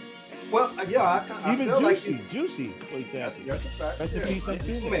 Well, yeah, I Even feel Juicy, like Juicy, for example. that's a fact. Rest in peace,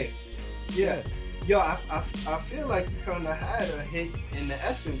 Unto Yeah. Yo, I feel like you kind of had a hit in the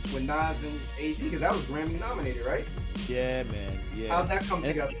essence with Nas and AZ because that was Grammy nominated, right? Yeah, man. Yeah. How'd that come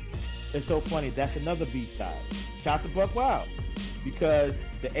together? It's so funny. That's another B side. Shout to Buck Wild, because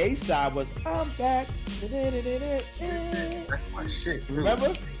the A side was I'm back. That's my shit. Really.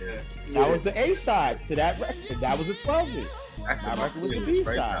 Remember? Yeah. That was the A side to that record. That was a 12-inch. That's My my record was the shit B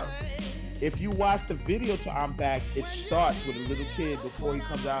right side. now. If you watch the video to I'm Back, it starts with a little kid before he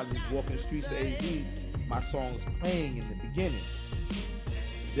comes out and he's walking the streets of AZ. My song's playing in the beginning.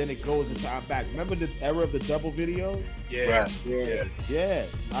 Then it goes into I'm Back. Remember the era of the double videos? Yeah. Right. Yeah.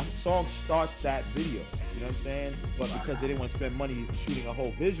 My song starts that video. You know what I'm saying? But because they didn't want to spend money shooting a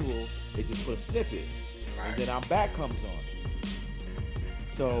whole visual, they just put a snippet. And then I'm Back comes on.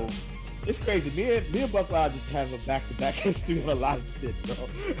 So it's crazy. Me and Buck Wild just have a back-to-back history of a lot of shit, bro.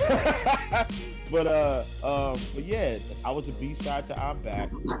 but yeah, I was a B-side to I'm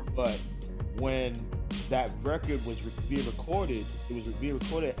Back. But when that record was being recorded, it was being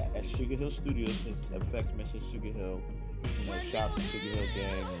recorded at Sugar Hill Studios, since FX mentioned Sugar Hill. You know, shout out to Sugar Hill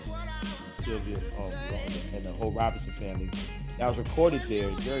Gang and Sylvia and the whole Robinson family. That was recorded there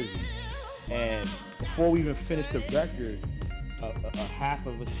in Jersey. And before we even finished the record, a half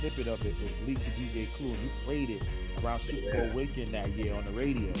of a snippet of it was leaked to DJ Clue, and he played it around Super Bowl weekend that year on the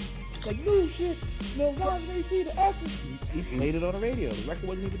radio. It's like, new shit, Lil Ron, see the essence. He played it on the radio. The record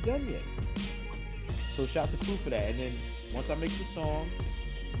wasn't even done yet. So shout to Clue for that. And then once I mixed the song,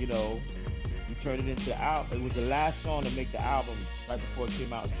 you know, we turned it into the album. It was the last song to make the album right before it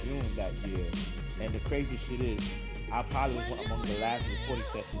came out in June that year. And the crazy shit is, I probably was among the last recording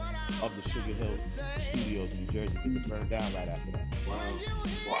sessions of the Sugar Hill Studios in New Jersey because it burned down right after that.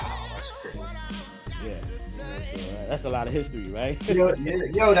 Wow, that's crazy. Yeah. So, that's a lot of history, right?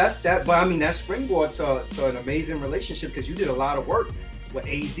 Yo, that's that. But I mean, that springboard to an amazing relationship because you did a lot of work with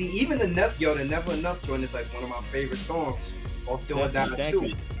AZ. Even the Never Enough joint is like one of my favorite songs off Do or Die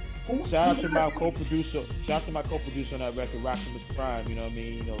 2. Shout out to my co-producer. Shout out to my co-producer on that record, Rockimus Prime. You know what I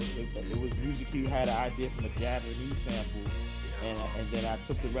mean? You know, it was music. He had an idea from a Japanese sample, and then I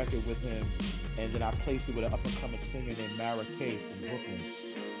took the record with him, and then I placed it with an up-and-coming singer named Mara Kay from Brooklyn.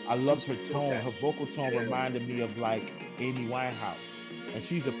 I loved her tone. Her vocal tone reminded me of like Amy Winehouse. and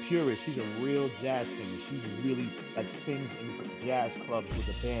she's a purist. She's a real jazz singer. She really like sings in jazz clubs with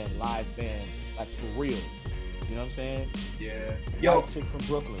a band, live band, like for real. You know what I'm saying? Yeah. Yo, chick from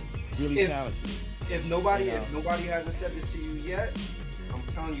Brooklyn, really talented. If nobody hasn't said this to you yet, I'm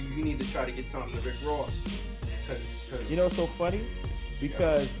telling you, you need to try to get something to Rick Ross. Cause you know, it's so funny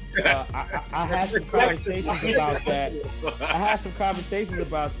because I had some conversations about that. I had some conversations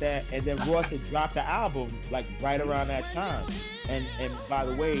about that, and then Ross had dropped the album like right around that time. And by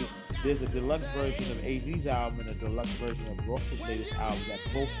the way, there's a deluxe version of AZ's album and a deluxe version of Ross's latest album that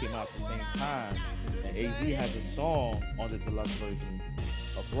both came out at the same time. And AZ has a song on the deluxe version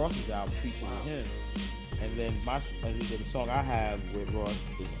of Ross's album featuring him. And then the song I have with Ross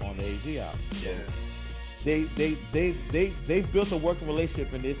is on the AZ album. Yeah. They've built a working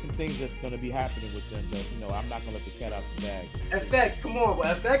relationship, and there's some things that's going to be happening with them that, you know, I'm not going to let the cat out the bag. FX, come on.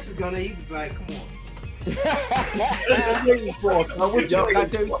 Well, FX is going to, he was like, come on. Yo, can I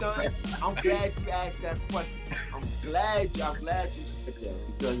tell you something? I'm glad you asked that question. I'm glad you said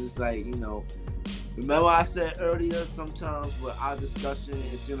that, because it's like, you know, remember I said earlier, sometimes with our discussion,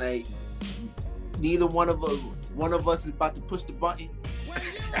 it seems like neither one of us is about to push the button.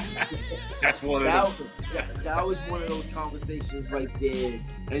 That's one of them. That was one of those conversations right there,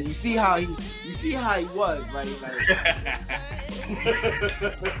 and you see how he was, right? Like,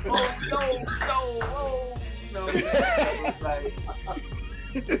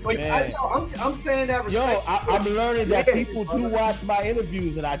 I'm saying that. Yo, I'm learning that people do watch my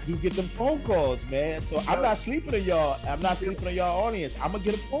interviews, and I do get them phone calls, man. So I'm not sleeping on y'all. I'm not sleeping on y'all audience. I'm gonna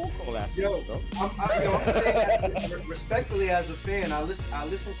get a phone call after this, bro. I'm saying that respectfully as a fan. I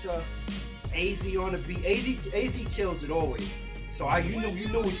listen to AZ on the beat. AZ kills it always. So you knew what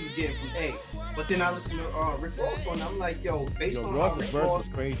you was getting from A. But then I listened to Rick Ross on. I'm like, based on Ross's verse is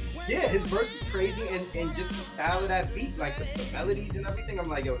crazy. Yeah, his verse is crazy, and just the style of that beat, like the melodies and everything. I'm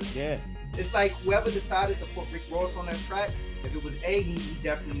like, it's like whoever decided to put Rick Ross on that track. If it was A, he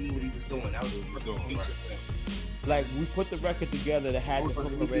definitely knew what he was doing. That was a like we put the record together that had the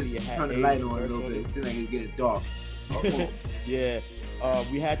hook already. Just turn the light on a little bit. It seemed like it's getting dark. Yeah.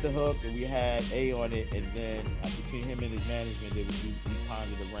 We had the hook and we had A on it, and then between him and his management, we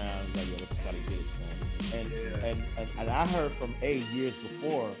pondered around like, let's try to get it going. And I heard from A years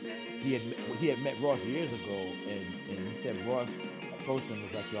before. He had met Ross years ago, and he said Ross approached him and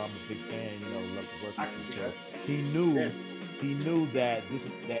was like, I'm a big fan, love to work with him. So he knew that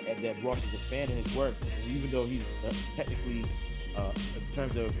that Ross is a fan of his work, even though he's technically in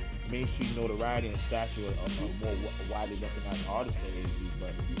terms of mainstream notoriety and stature, a more widely recognized artist than AZ,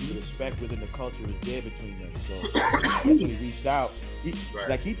 but the respect within the culture is there between them. So when he reached out, he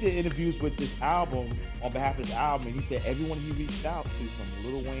did interviews with this album on behalf of this album, and he said everyone he reached out to, from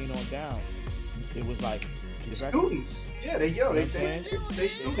Lil Wayne on down, it was like students. Yeah, they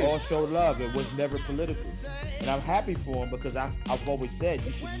students. All showed love. It was never political, and I'm happy for him because I've always said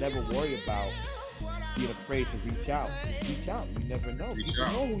you should never worry about being afraid to reach out. Just reach out. You never know. People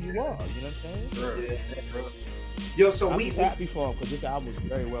know who you are. You know what I'm saying? Sure. Yeah. Yo, so I'm just happy for him because this album was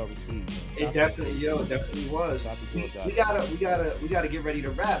very well received. It definitely was. We gotta get ready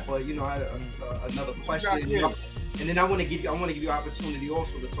to wrap, but I had another question, and then I want to give you an opportunity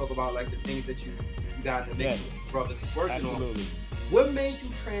also to talk about like the things that you got in the mix with brothers is working on. What made you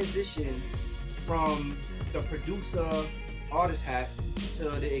transition from the producer artist hat to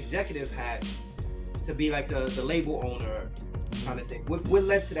the executive hat to be like the label owner kind of thing? What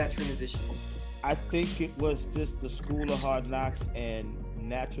led to that transition? I think it was just the school of hard knocks and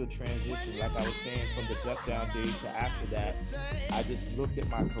natural transition. Like I was saying, from the Duck Down days to after that, I just looked at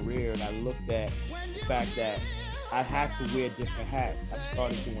my career and I looked at the fact that I had to wear different hats. I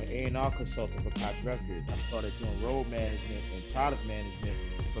started doing A&R consulting for Koch Records. I started doing road management and product management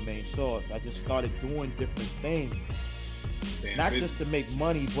for Main Source. I just started doing different things. Not just to make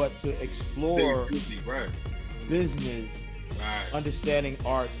money, but to explore business, understanding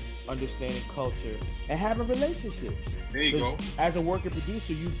art, understanding culture, and having relationships. There you go. As a working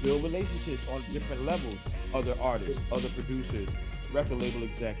producer, you build relationships on different levels. Other artists, other producers, record label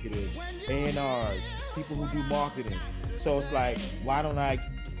executives, A&Rs, people who do marketing. So it's like, why don't I,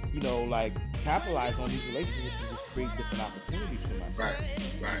 capitalize on these relationships and just create different opportunities for myself?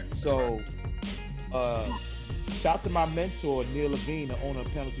 Right. So, shout to my mentor, Neil Levine, the owner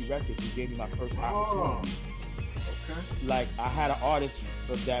of Penalty Records, who gave me my first opportunity. Okay. Like, I had an artist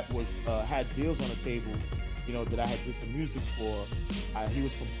that was had deals on the table, that I had did some music for. He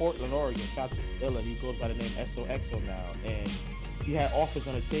was from Portland, Oregon. Shout to Illa. He goes by the name SOXO now. And he had offers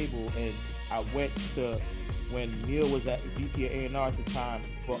on the table, and I went to, when Neil was at VP of A&R at the time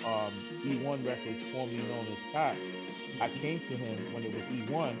for E1 Records, formerly known as Koch. I came to him when it was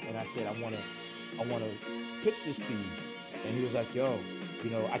E1, and I said, I want to pitch this to you. And he was like, yo, you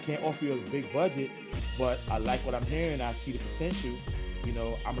know, I can't offer you a big budget, but I like what I'm hearing. I see the potential. You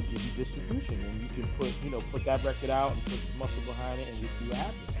know, I'm gonna give you distribution, and you can put that record out and put some muscle behind it, and we'll see what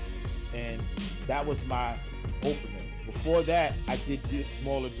happens. And that was my opener. Before that, I did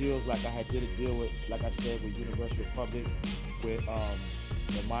smaller deals. Like I did a deal with, like I said, with Universal Republic, with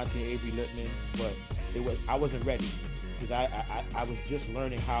Monty and Avery Littman, but I wasn't ready because I was just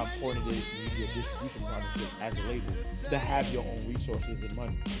learning how important it is to use your distribution partnership as a label to have your own resources and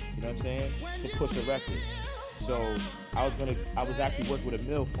money. You know what I'm saying? To push a record. So I was actually working with a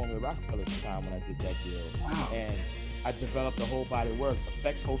mill, formerly Rockefeller at the time when I did that deal. Wow. And I developed a whole body of work.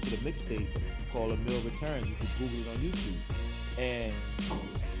 Effects hosted a mixtape called A Mill Returns. You can Google it on YouTube. And,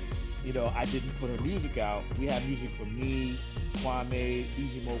 you know, I didn't put her music out. We had music from me, Kwame,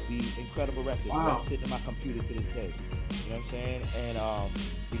 Easy Mo Beat, incredible records. Wow. That's sitting in my computer to this day. You know what I'm saying? And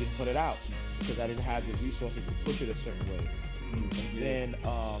we didn't put it out because I didn't have the resources to push it a certain way. And then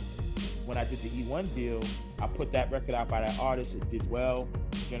when I did the E1 deal, I put that record out by that artist. It did well,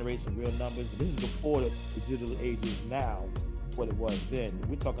 generated some real numbers. This is before the digital age is now what it was then.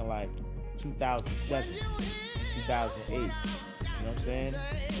 We're talking like 2007, 2008. You know what I'm saying?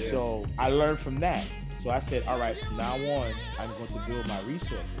 Yeah. So I learned from that. So I said, all right, from now on, I'm going to build my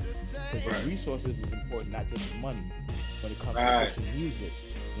resources. Because the resources is important, not just money, when it comes to pushing music.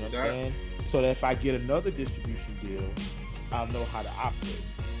 You know what I'm saying? So that if I get another distribution deal, I'll know how to operate.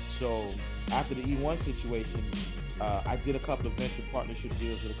 So after the E1 situation, I did a couple of venture partnership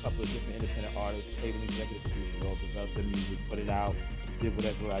deals with a couple of different independent artists, paid an executive producer role, developed their music, put it out, did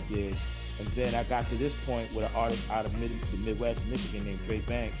whatever I did. And then I got to this point with an artist out of the Midwest, Michigan named Dre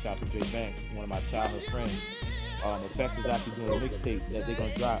Banks. Shout out to Dre Banks, one of my childhood friends. Effects is actually doing a mixtape that they're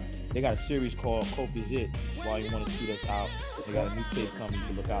going to drop. They got a series called Coke Is It, Volume 1 and 2 that's out. They got a new tape coming, you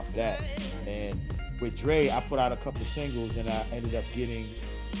can look out for that. And with Dre, I put out a couple of singles, and I ended up getting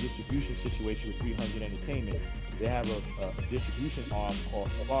a distribution situation with 300 Entertainment. They have a distribution arm called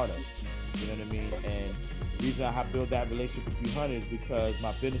Sparta. You know what I mean? And the reason I built that relationship with 300 is because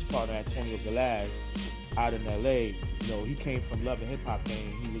my business partner, Antonio Galaz, out in LA, you know, he came from Love and Hip Hop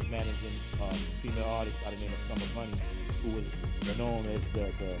fame. He was managing female artists by the name of Summer Bunny, who was known as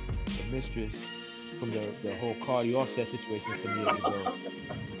the mistress from the whole Cardi Offset situation some years ago.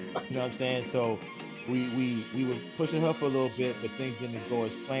 You know what I'm saying? So we were pushing her for a little bit, but things didn't go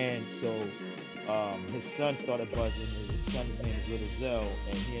as planned. So his son started buzzing. His son's name is Little Zell,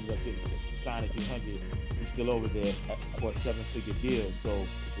 and he ended up getting signed at 300. He's still over there for a 7-figure deal. So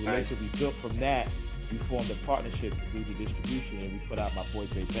the relationship we built from that, we formed a partnership to do the distribution, and we put out my boy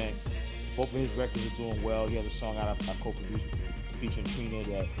Dre Banks. Both of his records are doing well. He has a song out I co-produced featuring Trina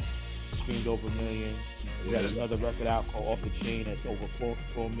that streamed over 1 million. We got another record out called Off the Chain that's over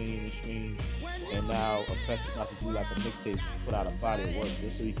 4 million in streams. And now Effects is about to do like a mixtape, put out a body of work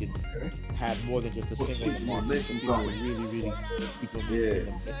just so he can have more than just a single in the market. So people really keep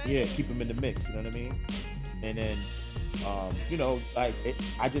him keep him in the mix, you know what I mean? And then you know, like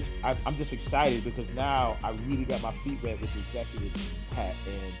I'm just excited because now I really got my feet wet with the executive hat,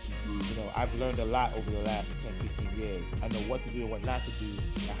 and you know, I've learned a lot over the last 10-15 years. I know what to do and what not to do,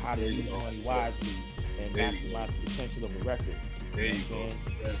 and how to use money wisely and maximize the potential of a record. You know what I'm saying?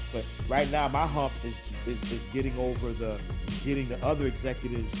 But right now my hump is getting over getting the other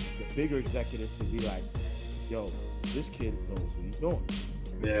executives, the bigger executives, to be like, yo, this kid knows what he's doing.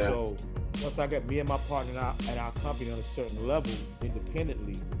 Yeah. So once I get me and my partner and our company on a certain level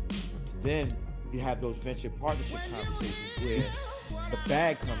independently, then you have those venture partnership conversations where the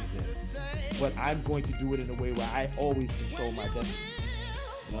bag comes in. But I'm going to do it in a way where I always control my destiny.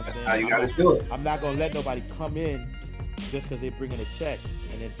 You know what I'm saying? How you gotta do it. I'm not gonna let nobody come in just because they're bringing a check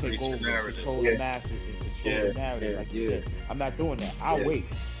and then take over and control the masses and control the narrative. Like you said, I'm not doing that. I'll wait.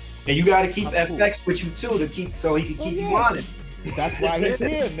 And you gotta keep FX with you too so he can keep you honest. That's why he's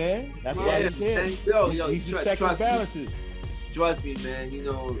here, man. That's why he's here. He's checking balances. Trust me, man. You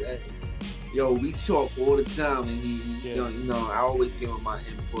know, we talk all the time, and he you know, I always give him my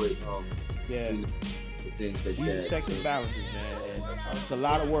input. You know, things like that. He's checking balances, man. And it's a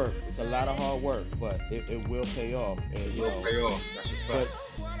lot of work. It's a lot of hard work, but it will pay off. And, it will pay off. That's a fact.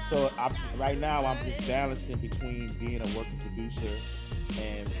 So right now, I'm just balancing between being a working producer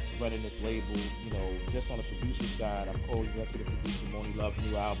and running this label. You know, just on the producer side, I'm co-executive producing Moni Love's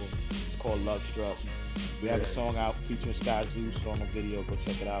new album. It's called Love Struck. We have a song out featuring Sky Zoo, song and video. Go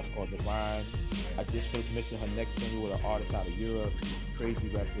check it out. It's called Divine. I just finished mixing her next single with an artist out of Europe, Crazy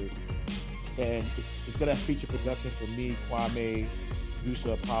record. And it's going to feature production from me, Kwame,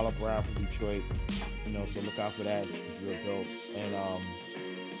 producer Apollo Brown from Detroit. You know, so look out for that. It's real dope. And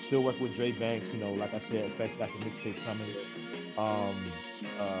still working with Dre Banks. You know, like I said, Effects got the mixtape coming.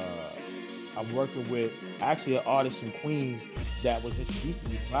 I'm working with actually an artist from Queens that was introduced to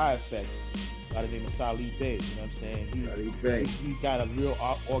me by Effects by the name of Salih Bey. You know what I'm saying? He's got a real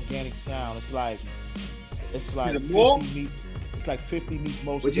organic sound. It's like 50 meets. It's like 50 meets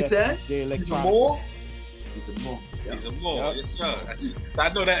most. What you said? He's a more. He's a more. Yep. He's a more. Yep. Yes, sir. I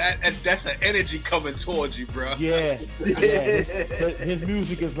know that's an energy coming towards you, bro. Yeah. His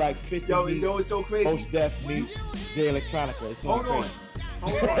music is like 50. Yo, you know it's so crazy. Most Def meets Jay Electronica. It's Hold on.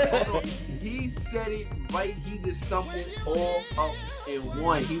 He said it right. He did something all up in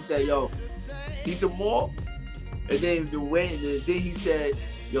one. He said, "Yo, he's a more," and then then he said,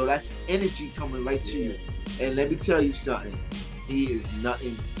 "Yo, that's energy coming right to you." And let me tell you something. He is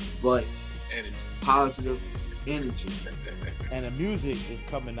nothing but energy. Positive energy. And the music is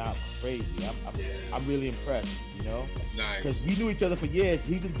coming out crazy. I'm really impressed, you know? Nice. Because we knew each other for years.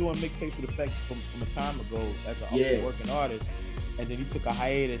 He was doing mixtapes with Effects from a time ago as an working artist. And then he took a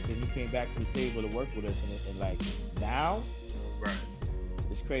hiatus and he came back to the table to work with us. And like, now, right,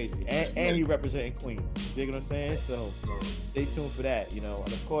 it's crazy. And he representing Queens. You dig what I'm saying? So stay tuned for that, you know?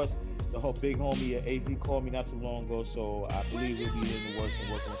 And of course, the whole big homie AZ called me not too long ago, so I believe we'll be in the works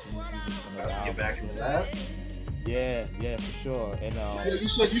and working on some new music from the album. Get back into that. Yeah, for sure. And you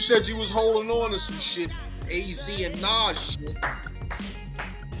said you was holding on to some shit, AZ and Nas shit.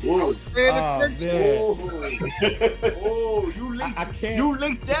 Whoa. Man. Oh, you linked. I can't. You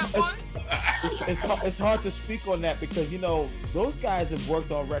linked that one. It's hard to speak on that because you know those guys have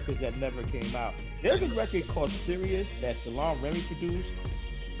worked on records that never came out. There's a record called Sirius that Salaam Remi produced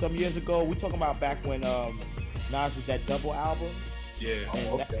some years ago. We talking about back when Nas did that double album. Yeah.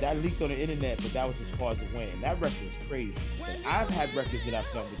 And that leaked on the internet, but that was as far as it went. And that record is crazy. But I've had records that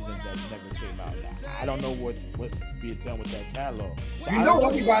I've done with them that never came out. Now, I don't know what's being done with that catalog. So you know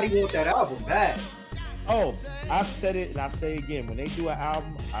everybody wants that album bad. Oh, I've said it and I'll say it again. When they do an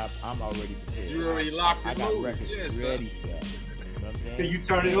album, I'm already prepared. You already locked I got records ready for that. You know what I'm saying? So you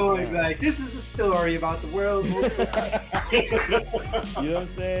turn it on and be like, this is the story about the world. You know what I'm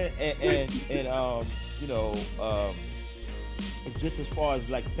saying? And you know, it's just as far as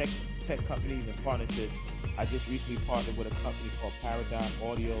like tech companies and partnerships. I just recently partnered with a company called Paradigm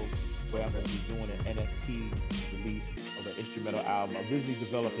Audio, where I'm going to be doing an NFT release of an instrumental album. Originally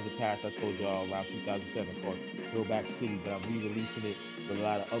developed in the past, I told y'all, around 2007 called Throwback City, but I'm re-releasing it with a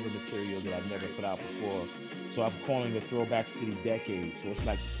lot of other material that I've never put out before. So I'm calling it Throwback City Decade. So it's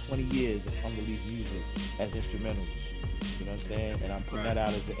like 20 years of unreleased music as instrumentals. You know what I'm saying? And I'm putting that out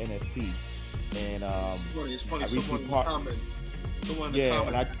as an NFT. And it's funny. I recently partnered. Someone in the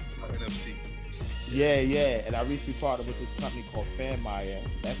comment NFT. Yeah, and I recently partnered with this company called Fanmire,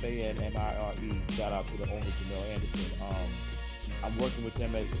 FANMIRE. Shout out to the owner, Jamel Anderson. I'm working with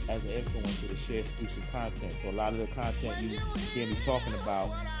them as an influencer to share exclusive content. So a lot of the content you hear me talking about,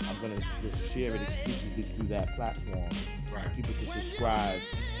 I'm gonna just share it exclusively through that platform. Right. People can subscribe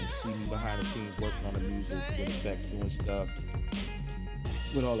and see me behind the scenes working on the music, with Effects, doing stuff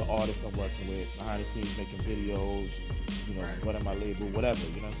with all the artists I'm working with, behind the scenes making videos, you know, running my label, whatever,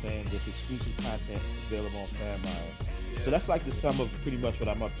 you know what I'm saying? There's exclusive content available on Fanmire. Yeah. So that's like the sum of pretty much what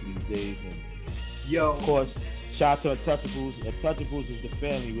I'm up to these days. And yo, of course, shout out to Untouchables. Untouchables is the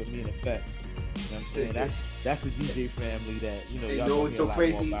family with me and Effects. You know what I'm saying? That's the DJ family that, you know, y'all know it's so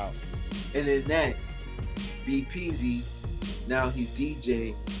crazy. More about. And then that, B Peasy, now he's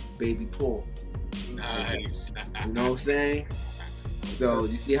DJ Baby Paul. Nice. You know what I'm saying? So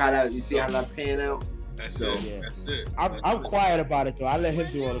you see how that pan out? That's it. I'm quiet about it though. I let him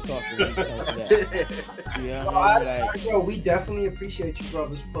do all the talking. Yo, we definitely appreciate you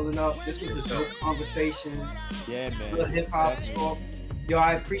brothers pulling up. This was a good conversation. Yeah, man. Good hip hop talk. Yo,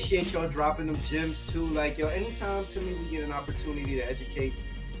 I appreciate y'all dropping them gems too. Like, yo, anytime to me we get an opportunity to educate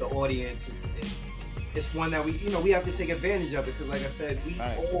the audience, it's one that we have to take advantage of it, because like I said, we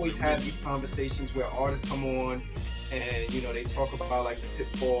always have these conversations where artists come on and, you know, they talk about like the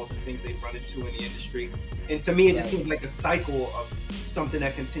pitfalls and things they've run into in the industry. And to me, it just seems like a cycle of something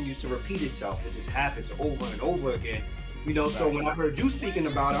that continues to repeat itself. It just happens over and over again. You know, so when I heard you speaking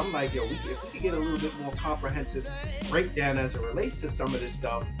about it, I'm like, yo, if we could get a little bit more comprehensive breakdown as it relates to some of this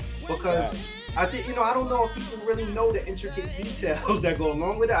stuff, because I think, you know, I don't know if people really know the intricate details that go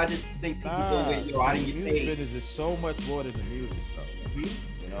along with it. I just think people go with, yo, I didn't get paid. Music business is so much more than the music, though.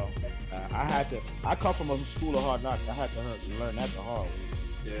 You know, I come from a school of hard knocks. I had to learn that the hard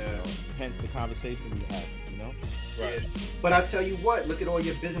way. You know, hence the conversation we have. You know. Right. But I tell you what, look at all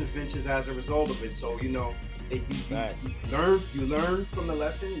your business ventures as a result of it. So, you know, you learn from the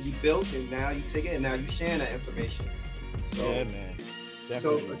lesson, you built, and now you take it, and now you share that information. So, yeah, man.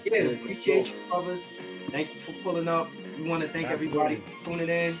 So Definitely. again, appreciate you, brothers. Thank you for pulling up. We want to thank everybody for tuning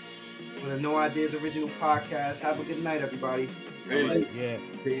in for the No Ideas Original Podcast. Have a good night, everybody. Yeah.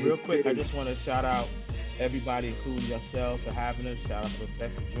 Real quick, I just want to shout out everybody, including yourself, for having us. Shout out to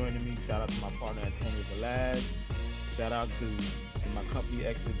Effects for joining me. Shout out to my partner Antonio Velaz. Shout out to my company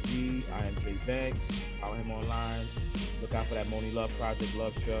XFG. I am Jay Banks. Follow him online. Look out for that Moni Love Project,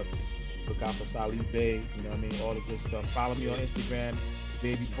 Love Struck. Look out for Salih Bey. You know what I mean? All the good stuff. Follow me on Instagram,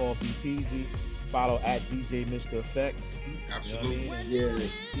 Baby Paul B Peasy. Follow at DJ Mr. Effects. Absolutely. You know what I mean?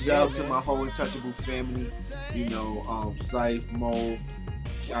 Yeah. Shout out to my whole Untouchable family. You know, Syph, Mo.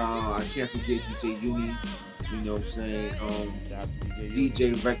 I can't forget DJ Uni. You know what I'm saying? Shout out to DJ Uni.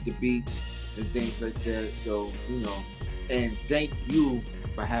 DJ Wreck the Beats and things like that. So, you know, and thank you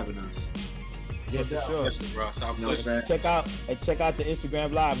for having us. Yeah, for sure. Check out the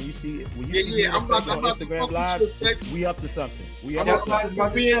Instagram Live. When you see when you see I'm not on Instagram Live, we up to something. We up I'm to something.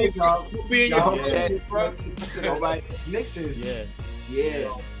 about to say, y'all. All right. Mixes.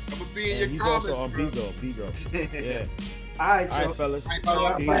 Yeah. I'm gonna be in And your he's comments, also on bro. Bigo. Yeah. All right, All right, fellas.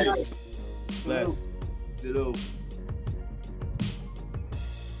 Bye. Bless. Hello.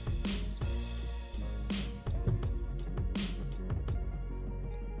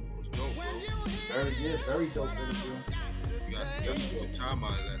 Dope, bro. Very dope interview. You got good time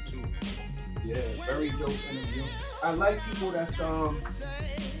out of that too, man. Yeah, very dope interview. I like people that's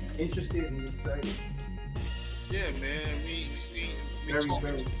interested and excited. Yeah, man. We Very, talking,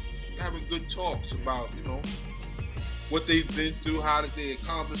 very. having good talks about, you know, what they've been through, how did their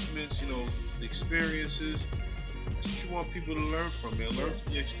accomplishments, you know, the experiences. That's what you want people to learn from, man. Learn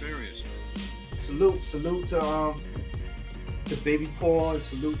from the experience. Salute to Baby Paul, and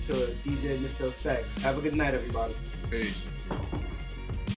salute to DJ Mr. Effects. Have a good night, everybody. Peace.